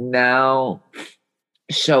like now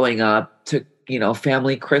showing up to,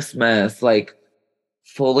 family Christmas, like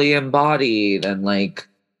fully embodied and like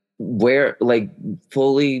where like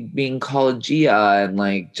fully being called Gia, and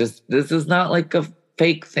like just this is not like a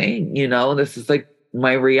fake thing, this is like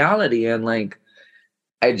my reality. And like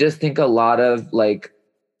I just think a lot of like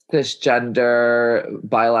cisgender,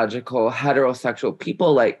 biological, heterosexual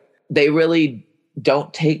people, like they really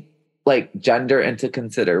don't take like gender into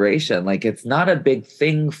consideration. Like it's not a big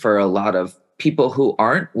thing for a lot of people who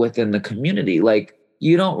aren't within the community. Like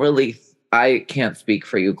you don't really, I can't speak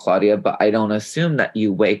for you, Claudia, but I don't assume that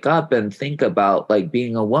you wake up and think about like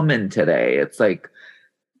being a woman today. It's like,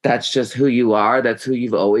 that's just who you are. That's who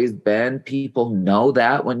you've always been. People know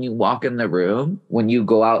that when you walk in the room, when you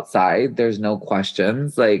go outside, there's no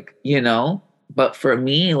questions, like, But for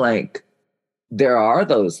me, like, there are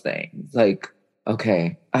those things. Like,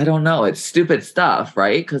 okay, I don't know. It's stupid stuff,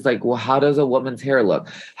 right? Because, like, well, how does a woman's hair look?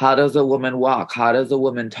 How does a woman walk? How does a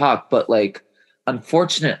woman talk? But, like,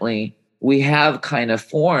 unfortunately, we have kind of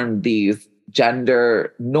formed these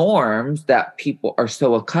gender norms that people are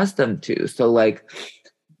so accustomed to. So like,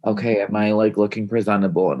 okay, am I like looking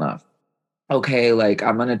presentable enough? Okay, like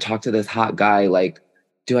I'm gonna talk to this hot guy. Like,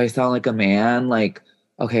 do I sound like a man? Like,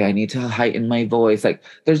 okay, I need to heighten my voice. Like,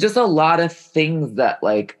 there's just a lot of things that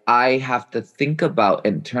like I have to think about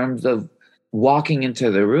in terms of walking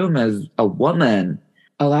into the room as a woman.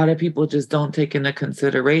 A lot of people just don't take into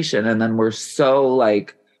consideration. And then we're so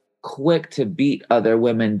like quick to beat other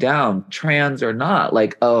women down, trans or not.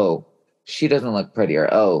 Like, oh, she doesn't look pretty,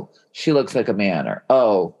 or oh, she looks like a man, or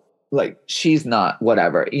oh, like she's not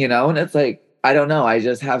whatever, you know? And it's like, I don't know. I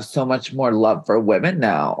just have so much more love for women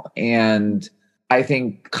now. And I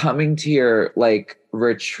think coming to your like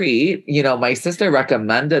retreat, you know, my sister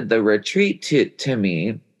recommended the retreat to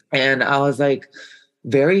me. And I was like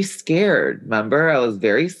very scared. Remember? I was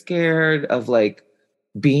very scared of like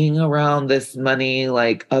being around this many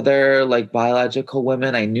like other like biological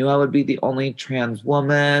women. I knew I would be the only trans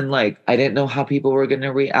woman. Like I didn't know how people were going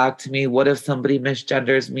to react to me. What if somebody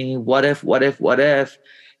misgenders me? What if?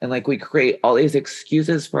 And like we create all these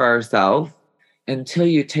excuses for ourselves until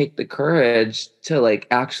you take the courage to like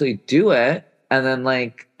actually do it. And then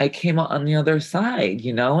like I came out on the other side,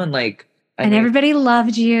 you know, and like I And made everybody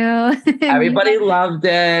loved you. And everybody loved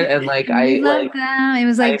it. And like you I loved like them. It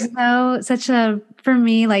was I like such a, for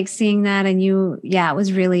me, like seeing that, and you, yeah, it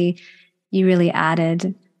was really, you really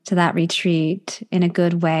added to that retreat in a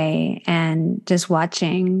good way. And just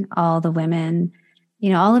watching all the women,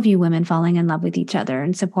 all of you women falling in love with each other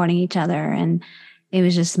and supporting each other. And it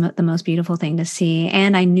was just the most beautiful thing to see.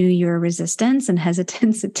 And I knew your resistance and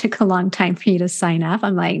hesitance. It took a long time for you to sign up.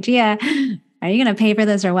 I'm like, Gia, are you going to pay for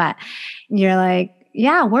this or what? And you're like,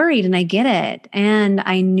 yeah, worried. And I get it. And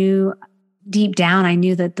I knew deep down, I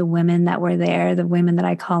knew that the women that were there, the women that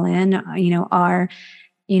I call in, are,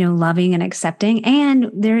 loving and accepting. And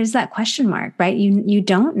there is that question mark, right? You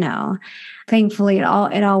don't know. Thankfully, it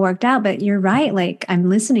all worked out. But you're right. Like I'm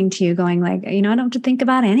listening to you, going like, I don't have to think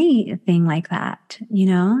about anything like that,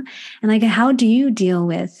 And like, how do you deal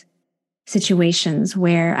with situations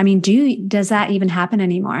where, I mean, does that even happen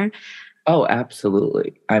anymore? Oh,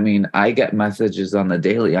 absolutely. I mean, I get messages on the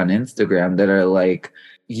daily on Instagram that are like,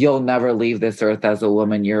 you'll never leave this earth as a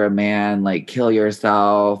woman, you're a man, like kill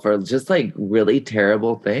yourself, or just like really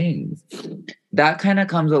terrible things. That kind of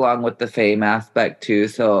comes along with the fame aspect too.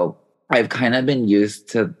 So I've kind of been used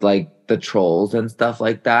to like the trolls and stuff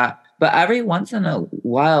like that. But every once in a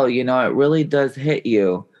while, it really does hit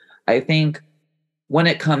you. I think when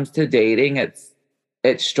it comes to dating,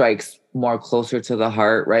 it strikes more closer to the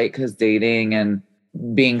heart, right? Because dating and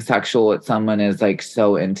being sexual with someone is like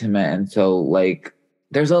so intimate. And so like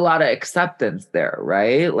there's a lot of acceptance there,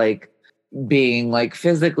 right? Like being like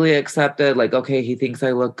physically accepted, like, okay, he thinks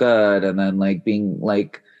I look good. And then like being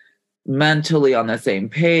like mentally on the same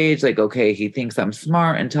page, like, okay, he thinks I'm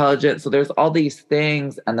smart, intelligent. So there's all these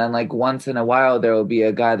things. And then like once in a while, there will be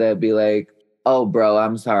a guy that'll be like, oh, bro,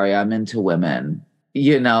 I'm sorry, I'm into women,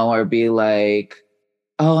 or be like,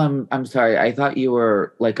 oh, I'm sorry. I thought you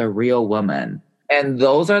were like a real woman. And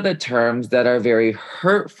those are the terms that are very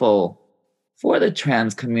hurtful for the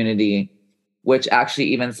trans community, which actually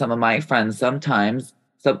even some of my friends sometimes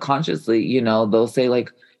subconsciously, they'll say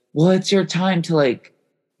like, well, it's your time to like,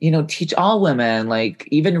 teach all women, like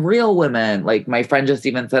even real women. Like my friend just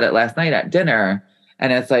even said it last night at dinner.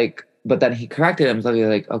 And it's like, but then he corrected himself. He's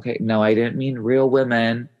like, okay, no, I didn't mean real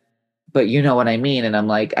women, but you know what I mean. And I'm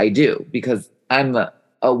like, I do, because I'm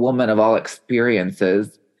a woman of all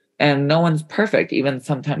experiences and no one's perfect. Even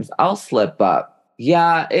sometimes I'll slip up.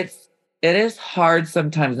 Yeah, it is hard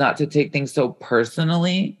sometimes not to take things so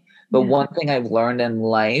personally. But one thing I've learned in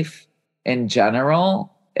life in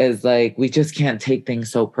general is like, we just can't take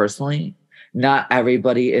things so personally. Not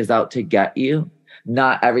everybody is out to get you.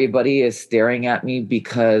 Not everybody is staring at me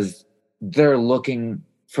because they're looking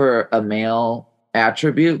for a male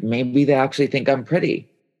attribute. Maybe they actually think I'm pretty.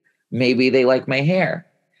 Maybe they like my hair.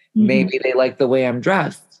 Maybe they like the way I'm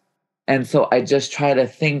dressed. And so I just try to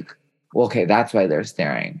think, well, okay, that's why they're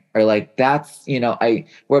staring. Or like, that's,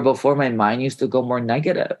 where before my mind used to go more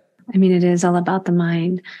negative. I mean, it is all about the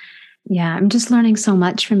mind. Yeah, I'm just learning so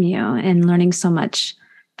much from you and learning so much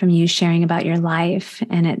from you sharing about your life.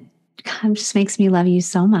 And it kind of just makes me love you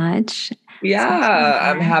so much.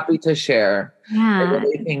 Yeah, I'm happy to share. Yeah. I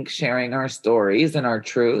really think sharing our stories and our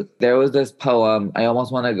truth. There was this poem. I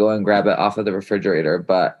almost want to go and grab it off of the refrigerator,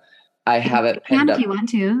 but I have it pinned up. If you want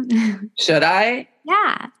to. Should I?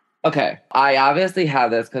 Yeah. Okay. I obviously have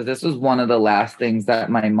this because this was one of the last things that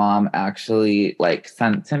my mom actually like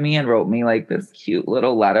sent to me and wrote me like this cute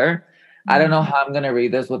little letter. I don't know how I'm going to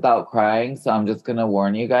read this without crying, so I'm just going to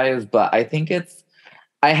warn you guys, but I think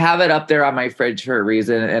I have it up there on my fridge for a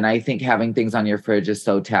reason, and I think having things on your fridge is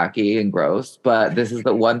so tacky and gross, but this is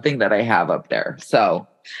the one thing that I have up there. So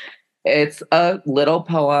it's a little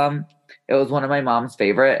poem. It was one of my mom's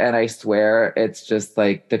favorite, and I swear it's just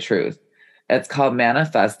like the truth. It's called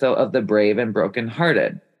Manifesto of the Brave and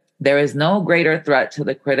Brokenhearted. There is no greater threat to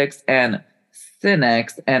the critics and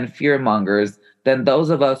cynics and fearmongers than those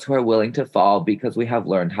of us who are willing to fall because we have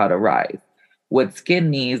learned how to rise. With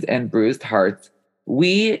skinned knees and bruised hearts,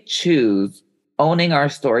 we choose owning our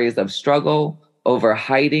stories of struggle over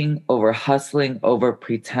hiding, over hustling, over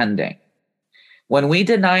pretending. When we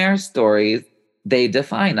deny our stories, they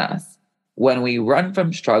define us. When we run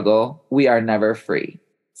from struggle, we are never free.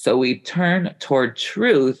 So we turn toward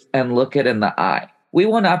truth and look it in the eye. We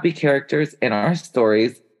will not be characters in our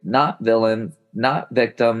stories, not villains, not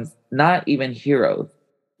victims, not even heroes.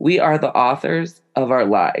 We are the authors of our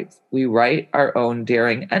lives. We write our own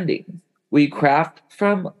daring endings. We craft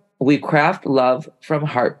love from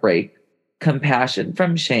heartbreak, compassion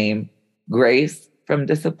from shame, grace from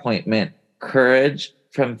disappointment, courage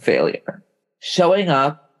from failure. Showing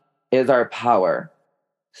up is our power.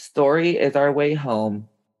 Story is our way home.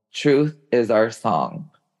 Truth is our song.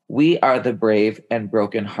 We are the brave and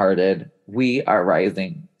brokenhearted. We are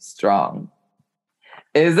rising strong.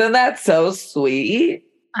 Isn't that so sweet?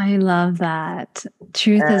 I love that.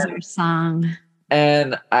 Truth is our song.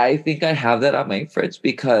 And I think I have that on my fridge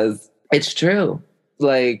because it's true.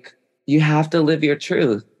 Like, you have to live your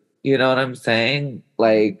truth. You know what I'm saying?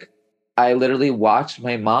 Like, I literally watched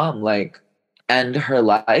my mom like end her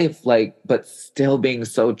life, like, but still being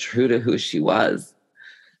so true to who she was,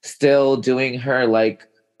 still doing her like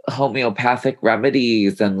homeopathic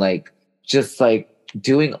remedies and like just like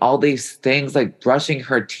doing all these things, like brushing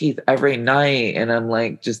her teeth every night. And I'm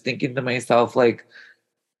like just thinking to myself, like,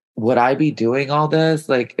 would I be doing all this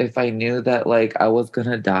like if I knew that like I was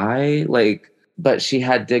gonna die? Like, but she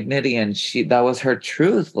had dignity and that was her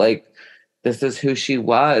truth. Like, this is who she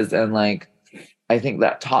was. And like, I think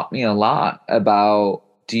that taught me a lot about,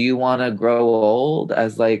 do you want to grow old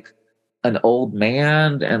as like an old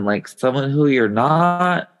man and like someone who you're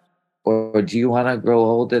not? Or do you want to grow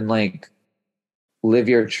old and like live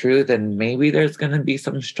your truth? And maybe there's going to be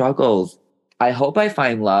some struggles. I hope I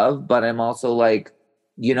find love, but I'm also like,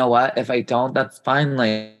 you know what? If I don't, that's fine.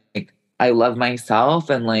 Like, I love myself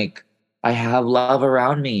and like I have love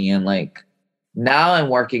around me. And like now I'm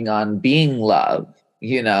working on being love,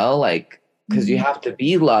 like, because you have to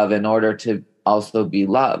be love in order to also be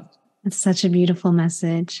loved. It's such a beautiful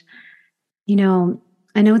message. I know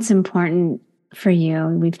it's important for you.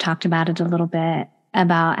 We've talked about it a little bit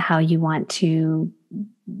about how you want to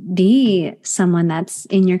be someone that's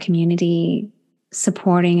in your community,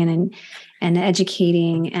 supporting and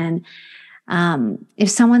educating. And if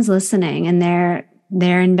someone's listening and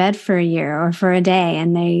they're in bed for a year or for a day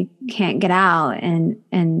and they can't get out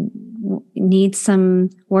and need some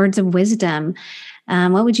words of wisdom,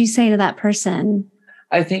 what would you say to that person?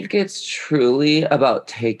 I think it's truly about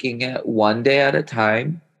taking it one day at a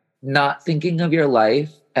time, not thinking of your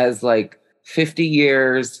life as like 50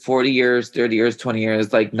 years, 40 years, 30 years, 20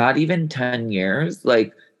 years, like not even 10 years.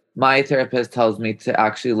 Like, my therapist tells me to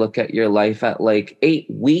actually look at your life at like 8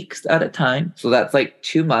 weeks at a time. So that's like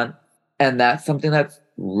 2 months. And that's something that's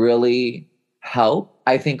really helped.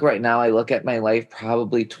 I think right now I look at my life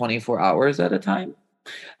probably 24 hours at a time.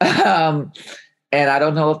 And I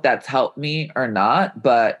don't know if that's helped me or not,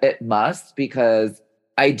 but it must, because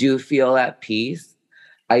I do feel at peace.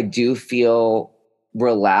 I do feel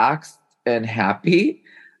relaxed and happy.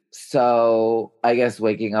 So I guess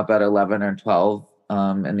waking up at 11 or 12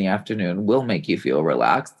 in the afternoon will make you feel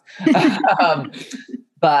relaxed.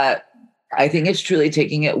 But I think it's truly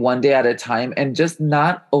taking it one day at a time and just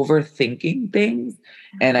not overthinking things.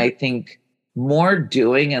 And I think more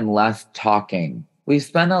doing and less talking. We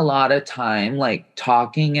spend a lot of time like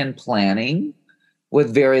talking and planning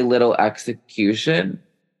with very little execution,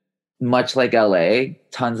 much like LA,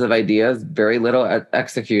 tons of ideas, very little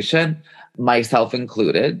execution, myself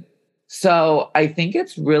included. So I think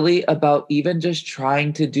it's really about even just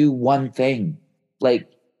trying to do one thing, like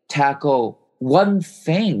tackle one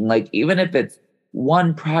thing, like even if it's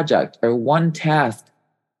one project or one task,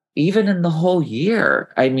 even in the whole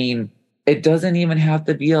year. I mean, it doesn't even have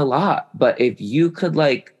to be a lot, but if you could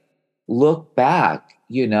like look back,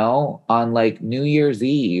 on like New Year's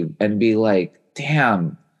Eve and be like,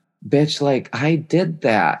 damn, bitch, like I did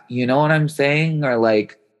that. You know what I'm saying? Or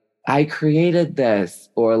like, I created this,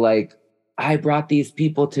 or like, I brought these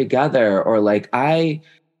people together, or like, I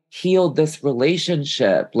healed this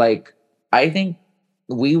relationship. Like, I think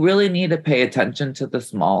we really need to pay attention to the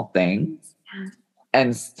small things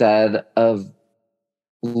instead of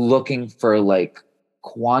looking for like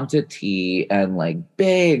quantity and like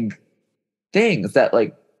big things that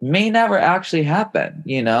like may never actually happen.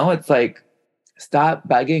 It's like, stop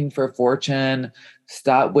begging for fortune,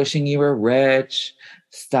 stop wishing you were rich,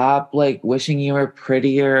 stop like wishing you were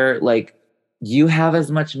prettier. Like, you have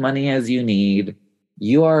as much money as you need,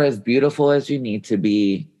 you are as beautiful as you need to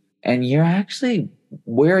be, and you're actually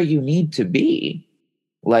where you need to be.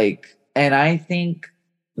 Like, and I think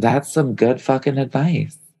that's some good fucking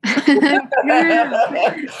advice.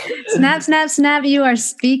 Snap, snap, snap. You are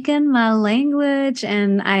speaking my language.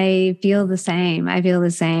 And I feel the same. I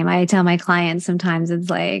tell my clients sometimes, it's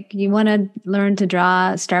like, you want to learn to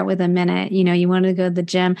draw, start with a minute. You want to go to the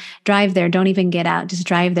gym, drive there. Don't even get out. Just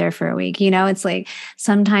drive there for a week. It's like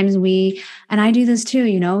sometimes and I do this too,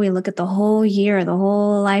 we look at the whole year, the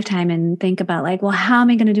whole lifetime and think about like, well, how am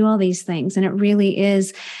I going to do all these things? And it really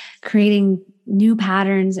is creating new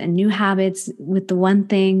patterns and new habits with the one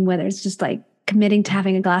thing, whether it's just like committing to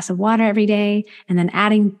having a glass of water every day and then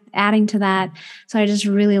adding to that. So I just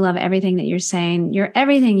really love everything that you're saying.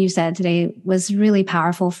 Everything you said today was really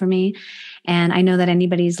powerful for me. And I know that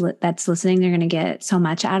that's listening, they're going to get so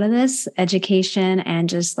much out of this education and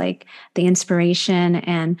just like the inspiration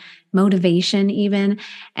and motivation even.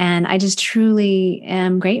 And I just truly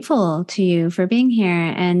am grateful to you for being here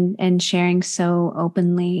and sharing so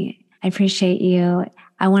openly. I appreciate you.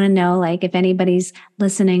 I want to know, like, if anybody's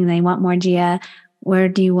listening, they want more Gia, where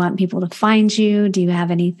do you want people to find you? Do you have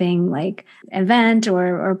anything like event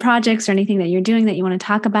or projects or anything that you're doing that you want to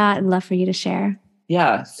talk about? I'd love for you to share.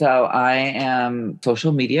 Yeah, so I am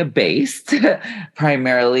social media based,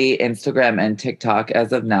 primarily Instagram and TikTok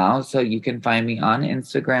as of now. So you can find me on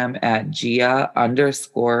Instagram at Gia_Gunn,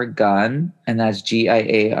 and that's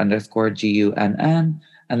GIA_GUNN.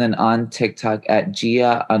 And then on TikTok at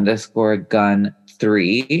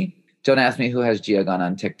Gia_Gunn3. Don't ask me who has Gia Gunn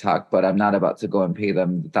on TikTok, but I'm not about to go and pay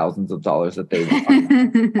them thousands of dollars that they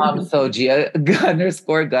want. So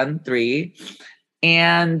Gia_Gunn3.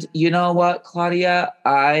 And you know what, Claudia?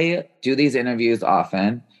 I do these interviews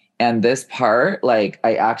often. And this part, like,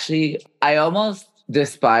 I almost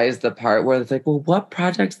despise the part where it's like, well, what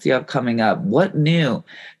projects do you have coming up? What new?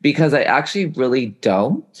 Because I actually really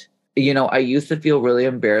don't. I used to feel really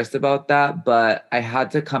embarrassed about that, but I had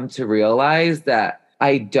to come to realize that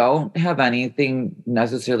I don't have anything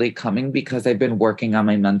necessarily coming because I've been working on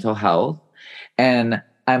my mental health and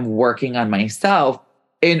I'm working on myself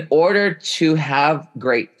in order to have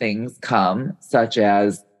great things come, such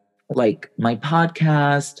as like my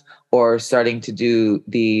podcast or starting to do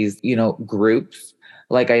these, groups,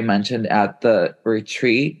 like I mentioned at the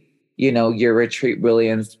retreat. Your retreat really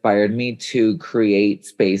inspired me to create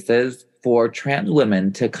spaces for trans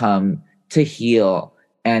women to come to heal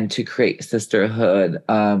and to create sisterhood.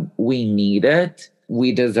 We need it.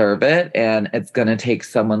 We deserve it. And it's going to take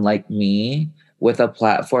someone like me with a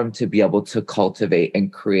platform to be able to cultivate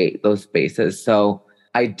and create those spaces. So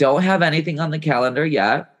I don't have anything on the calendar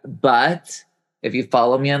yet, but if you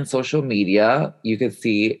follow me on social media, you can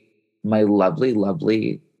see my lovely,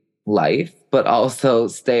 lovely life, but also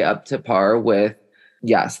stay up to par with,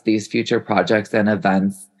 yes, these future projects and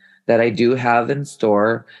events that I do have in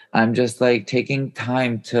store. I'm just like taking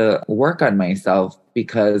time to work on myself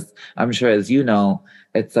because I'm sure, as you know,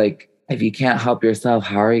 it's like, if you can't help yourself,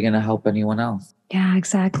 how are you going to help anyone else? Yeah,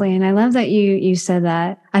 exactly. And I love that you said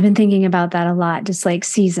that. I've been thinking about that a lot, just like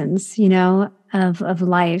seasons, of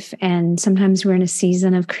life. And sometimes we're in a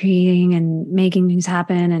season of creating and making things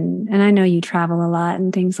happen. And I know you travel a lot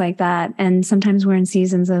and things like that. And sometimes we're in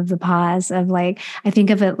seasons of the pause of like, I think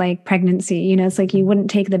of it like pregnancy, it's like you wouldn't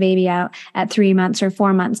take the baby out at 3 months or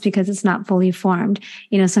 4 months because it's not fully formed.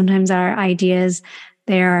 Sometimes our ideas,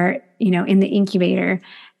 they are, in the incubator.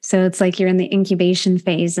 So it's like you're in the incubation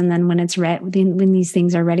phase. And then when it's when these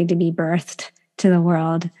things are ready to be birthed to the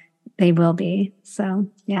world, they will be. So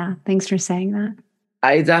yeah, thanks for saying that.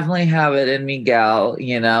 I definitely have it in me, gal.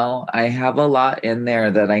 I have a lot in there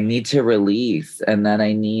that I need to release and that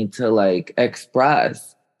I need to like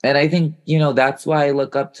express. And I think, that's why I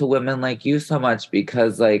look up to women like you so much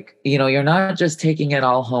because like, you're not just taking it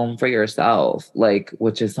all home for yourself, like,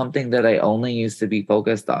 which is something that I only used to be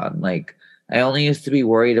focused on. Like, I only used to be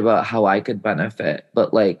worried about how I could benefit.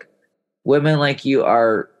 But like women like you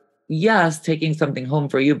are, yes, taking something home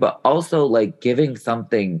for you, but also like giving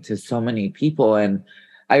something to so many people. And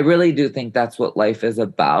I really do think that's what life is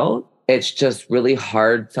about. It's just really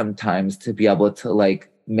hard sometimes to be able to like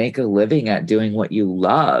make a living at doing what you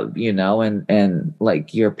love, and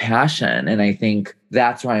like your passion. And I think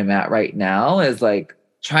that's where I'm at right now, is like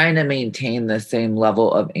trying to maintain the same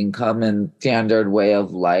level of income and standard way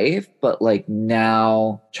of life, but like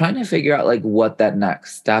now trying to figure out like what that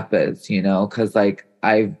next step is, because like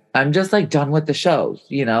I'm just like done with the shows,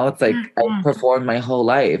 it's like I performed my whole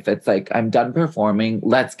life. It's like I'm done performing.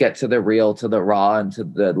 Let's get to the real, to the raw, and to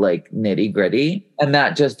the like nitty gritty. And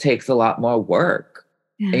that just takes a lot more work.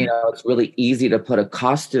 Yeah. It's really easy to put a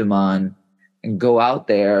costume on and go out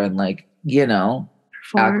there and like,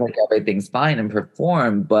 act like everything's fine and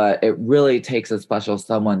perform, but it really takes a special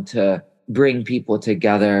someone to bring people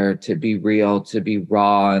together, to be real, to be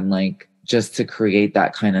raw, and like just to create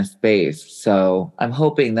that kind of space. So I'm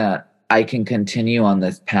hoping that I can continue on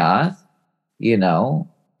this path,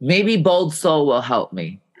 maybe Bold Soul will help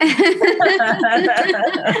me.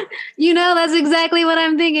 That's exactly what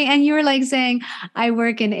I'm thinking. And you were like saying, I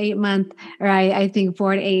work in 8 months, or I think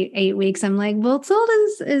 4 to 8 weeks. I'm like, well, sold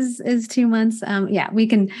is 2 months. Yeah, we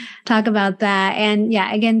can talk about that. And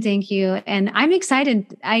yeah, again, thank you. And I'm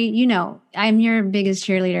excited. I'm your biggest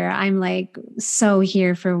cheerleader. I'm like so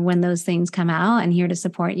here for when those things come out, and here to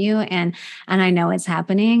support you. And I know it's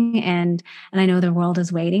happening, and I know the world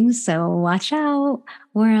is waiting. So watch out,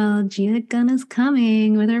 world. Gia Gunn is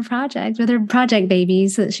coming with her project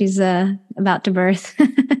babies that she's about to birth.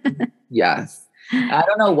 Yes. I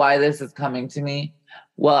don't know why this is coming to me.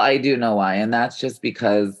 Well, I do know why. And that's just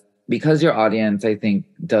because your audience, I think,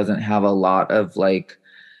 doesn't have a lot of like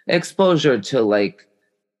exposure to like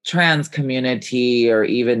trans community, or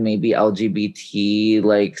even maybe LGBT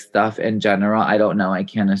like stuff in general. I don't know. I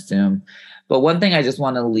can't assume. But one thing I just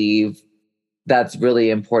want to leave that's really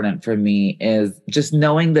important for me is just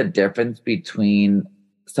knowing the difference between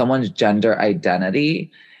someone's gender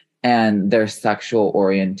identity and their sexual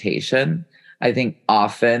orientation. I think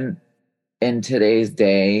often in today's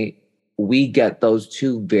day, we get those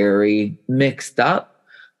two very mixed up,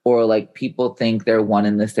 or like people think they're one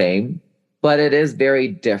and the same, but it is very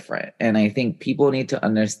different. And I think people need to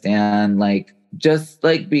understand, like, just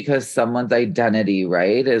like because someone's identity,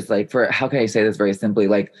 right, is like, how can I say this very simply?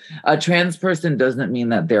 Like a trans person doesn't mean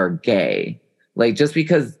that they're gay. Like just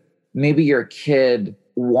because maybe your kid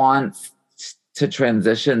wants to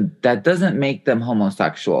transition, that doesn't make them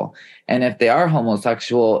homosexual. And if they are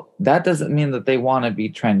homosexual, that doesn't mean that they want to be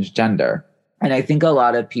transgender. And I think a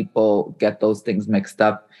lot of people get those things mixed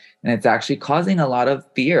up, and it's actually causing a lot of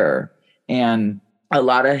fear and a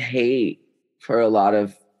lot of hate for a lot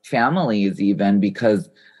of families, even because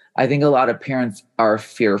I think a lot of parents are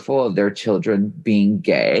fearful of their children being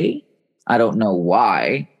gay. I don't know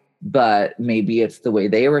why, but maybe it's the way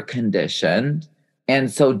they were conditioned.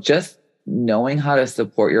 And so just knowing how to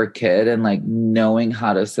support your kid, and like knowing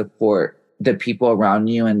how to support the people around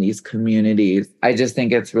you in these communities, I just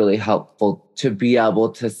think it's really helpful to be able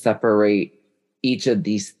to separate each of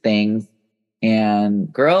these things.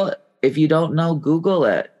 And girl, if you don't know, Google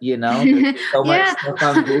it, there's so much stuff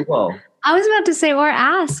on Google. I was about to say, or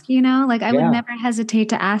ask, like I would never hesitate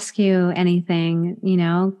to ask you anything,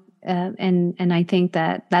 and I think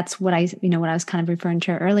that's what what I was kind of referring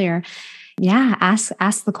to earlier. Yeah.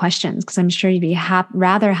 Ask the questions, because I'm sure you'd be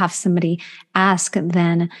rather have somebody ask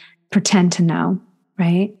than pretend to know.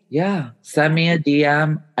 Right. Yeah. Send me a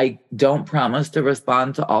DM. I don't promise to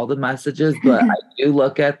respond to all the messages, but I do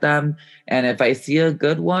look at them. And if I see a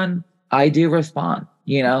good one, I do respond,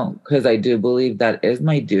 because I do believe that is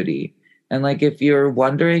my duty. And like, if you're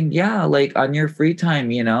wondering, like on your free time,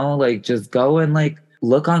 like just go and like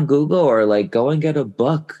look on Google, or like go and get a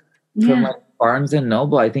book from like Barnes and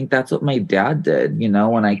Noble. I think that's what my dad did,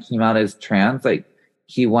 when I came out as trans, like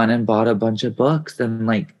he went and bought a bunch of books and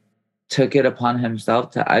like took it upon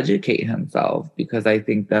himself to educate himself, because I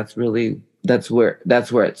think that's where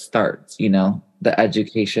it starts, the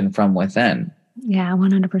education from within. Yeah,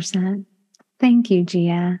 100%. Thank you,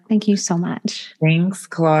 Gia. Thank you so much. Thanks,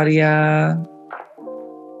 Claudia.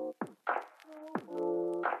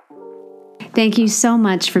 Thank you so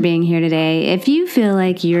much for being here today. If you feel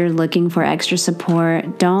like you're looking for extra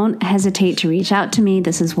support, don't hesitate to reach out to me.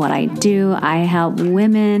 This is what I do. I help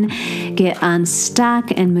women get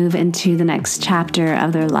unstuck and move into the next chapter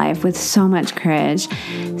of their life with so much courage,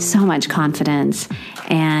 so much confidence,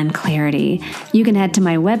 and clarity. You can head to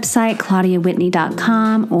my website,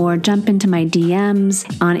 claudiawhitney.com, or jump into my DMs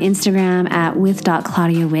on Instagram at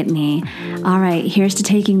with.claudiawhitney. All right, here's to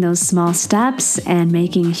taking those small steps and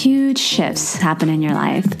making huge shifts happen in your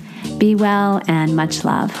life. Be well and much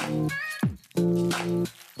love.